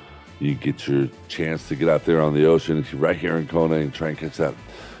fuel. You get your chance to get out there on the ocean right here in Kona and try and catch that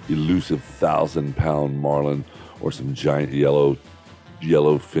elusive 1,000-pound marlin or some giant yellowfin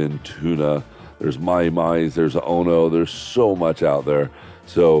tuna. There's mai-mais, there's ono, there's so much out there.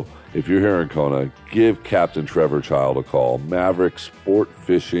 So if you're here in Kona, give Captain Trevor Child a call. Maverick Sport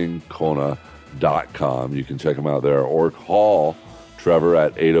Fishing Kona.com. You can check him out there or call Trevor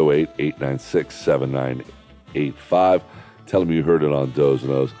at 808-896-7985. Tell him you heard it on Doe's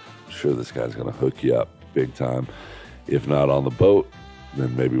Nose. I'm sure this guy's going to hook you up big time. If not on the boat,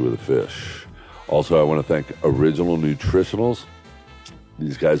 then maybe with a fish. Also, I want to thank Original Nutritionals.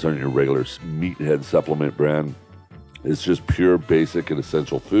 These guys aren't your regular meathead supplement brand. It's just pure, basic, and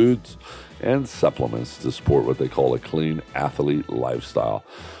essential foods and supplements to support what they call a clean athlete lifestyle.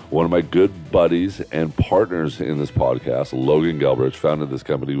 One of my good buddies and partners in this podcast, Logan Gelbrich, founded this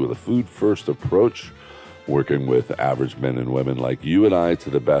company with a food-first approach, working with average men and women like you and I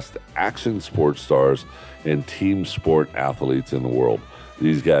to the best action sports stars and team sport athletes in the world.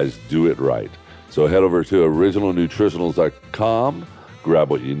 These guys do it right. So head over to originalnutritionals.com,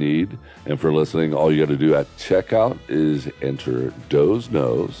 grab what you need. And for listening, all you got to do at checkout is enter Doe's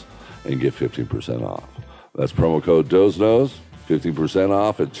Nose and get 15% off. That's promo code Doe's Nose, 15%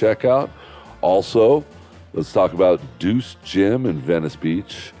 off at checkout. Also, let's talk about Deuce Gym in Venice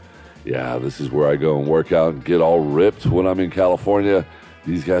Beach. Yeah, this is where I go and work out and get all ripped when I'm in California.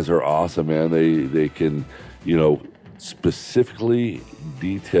 These guys are awesome, man. They can, specifically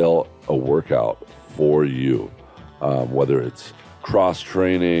detail a workout for you, whether it's cross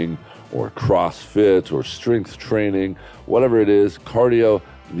training or CrossFit or strength training, whatever it is, cardio,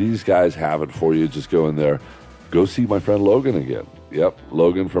 these guys have it for you. Just go in there. Go see my friend Logan again. Yep,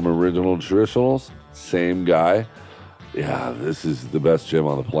 Logan from Original Nutritionals, same guy. Yeah, this is the best gym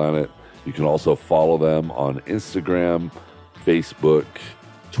on the planet. You can also follow them on Instagram, Facebook,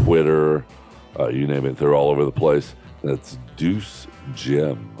 Twitter, you name it. They're all over the place. That's Deuce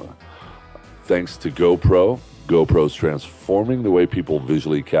Gym. Thanks to GoPro. GoPro's transforming the way people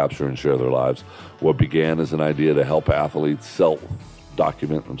visually capture and share their lives. What began as an idea to help athletes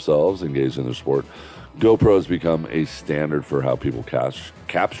self-document themselves, engage in their sport, GoPro has become a standard for how people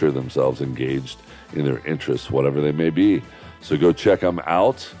capture themselves engaged in their interests, whatever they may be. So go check them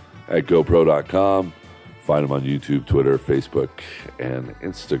out at GoPro.com. Find them on YouTube, Twitter, Facebook, and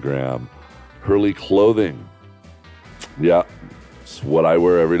Instagram. Hurley Clothing. Yeah, it's what I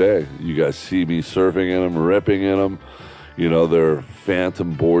wear every day. You guys see me surfing in them, ripping in them. They're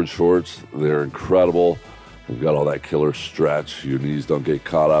Phantom board shorts. They're incredible. They've got all that killer stretch. Your knees don't get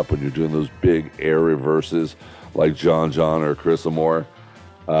caught up when you're doing those big air reverses like John or Chris Amore.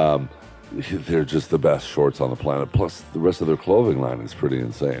 They're just the best shorts on the planet. Plus, the rest of their clothing line is pretty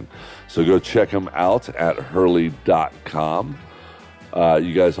insane. So go check them out at Hurley.com.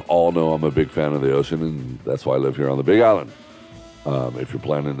 You guys all know I'm a big fan of the ocean, and that's why I live here on the Big Island. If you're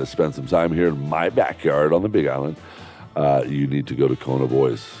planning to spend some time here in my backyard on the Big Island, you need to go to Kona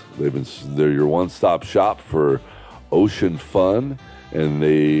Boys. They're your one-stop shop for ocean fun, and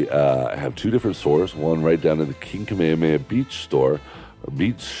they have two different stores. One right down in the King Kamehameha Beach store,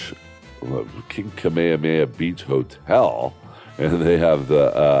 King Kamehameha Beach Hotel, and they have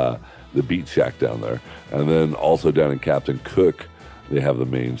the Beach Shack down there. And then also down in Captain Cook, they have the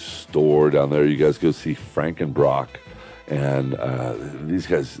main store down there. You guys go see Frank and Brock. And these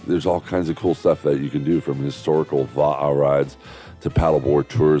guys, there's all kinds of cool stuff that you can do, from historical va'a rides to paddleboard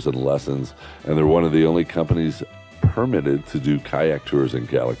tours and lessons. And they're one of the only companies permitted to do kayak tours in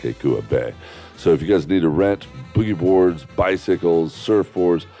Kealakekua Bay. So if you guys need to rent boogie boards, bicycles,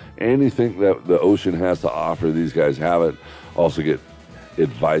 surfboards, anything that the ocean has to offer, these guys have it. Also get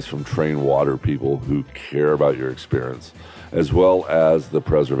advice from trained water people who care about your experience, as well as the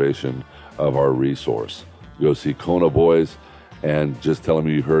preservation of our resource. Go see Kona Boys and just tell them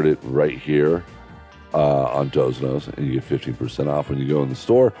you heard it right here on Doe's Nose, and you get 15% off when you go in the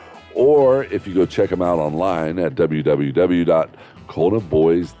store. Or if you go check them out online at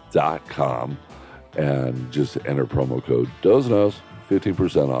www.konaboys.com and just enter promo code Doe's Nose,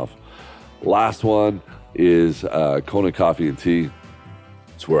 15% off. Last one is Kona Coffee and Tea.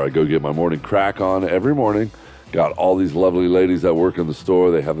 It's where I go get my morning crack on every morning. Got all these lovely ladies that work in the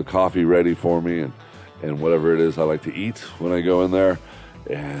store. They have the coffee ready for me and whatever it is I like to eat when I go in there.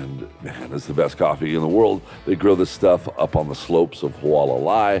 And man, it's the best coffee in the world. They grow this stuff up on the slopes of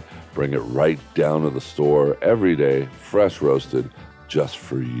Hualalai, bring it right down to the store every day, fresh roasted, just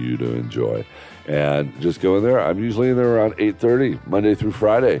for you to enjoy. And just go in there. I'm usually in there around 8:30, Monday through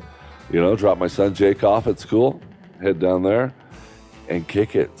Friday. Drop my son Jake off at school, head down there, and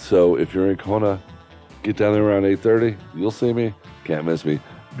kick it. So if you're in Kona, get down there around 8:30. You'll see me. Can't miss me.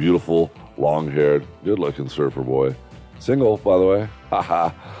 Beautiful, long-haired, good-looking surfer boy. Single, by the way.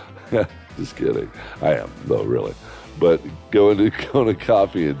 Haha. Just kidding. I am, though, really. But go into Kona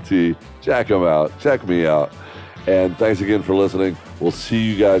Coffee and Tea. Check them out. Check me out. And thanks again for listening. We'll see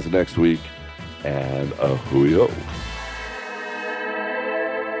you guys next week. And a hui-ho.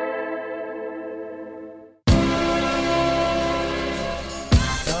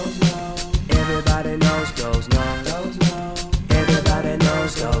 Everybody knows goes no. Everybody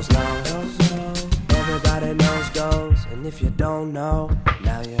knows goes no. Everybody knows goes, and if you don't know,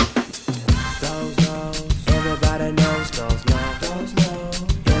 now you goes. Everybody knows goes no.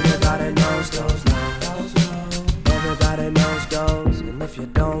 Everybody knows goes no.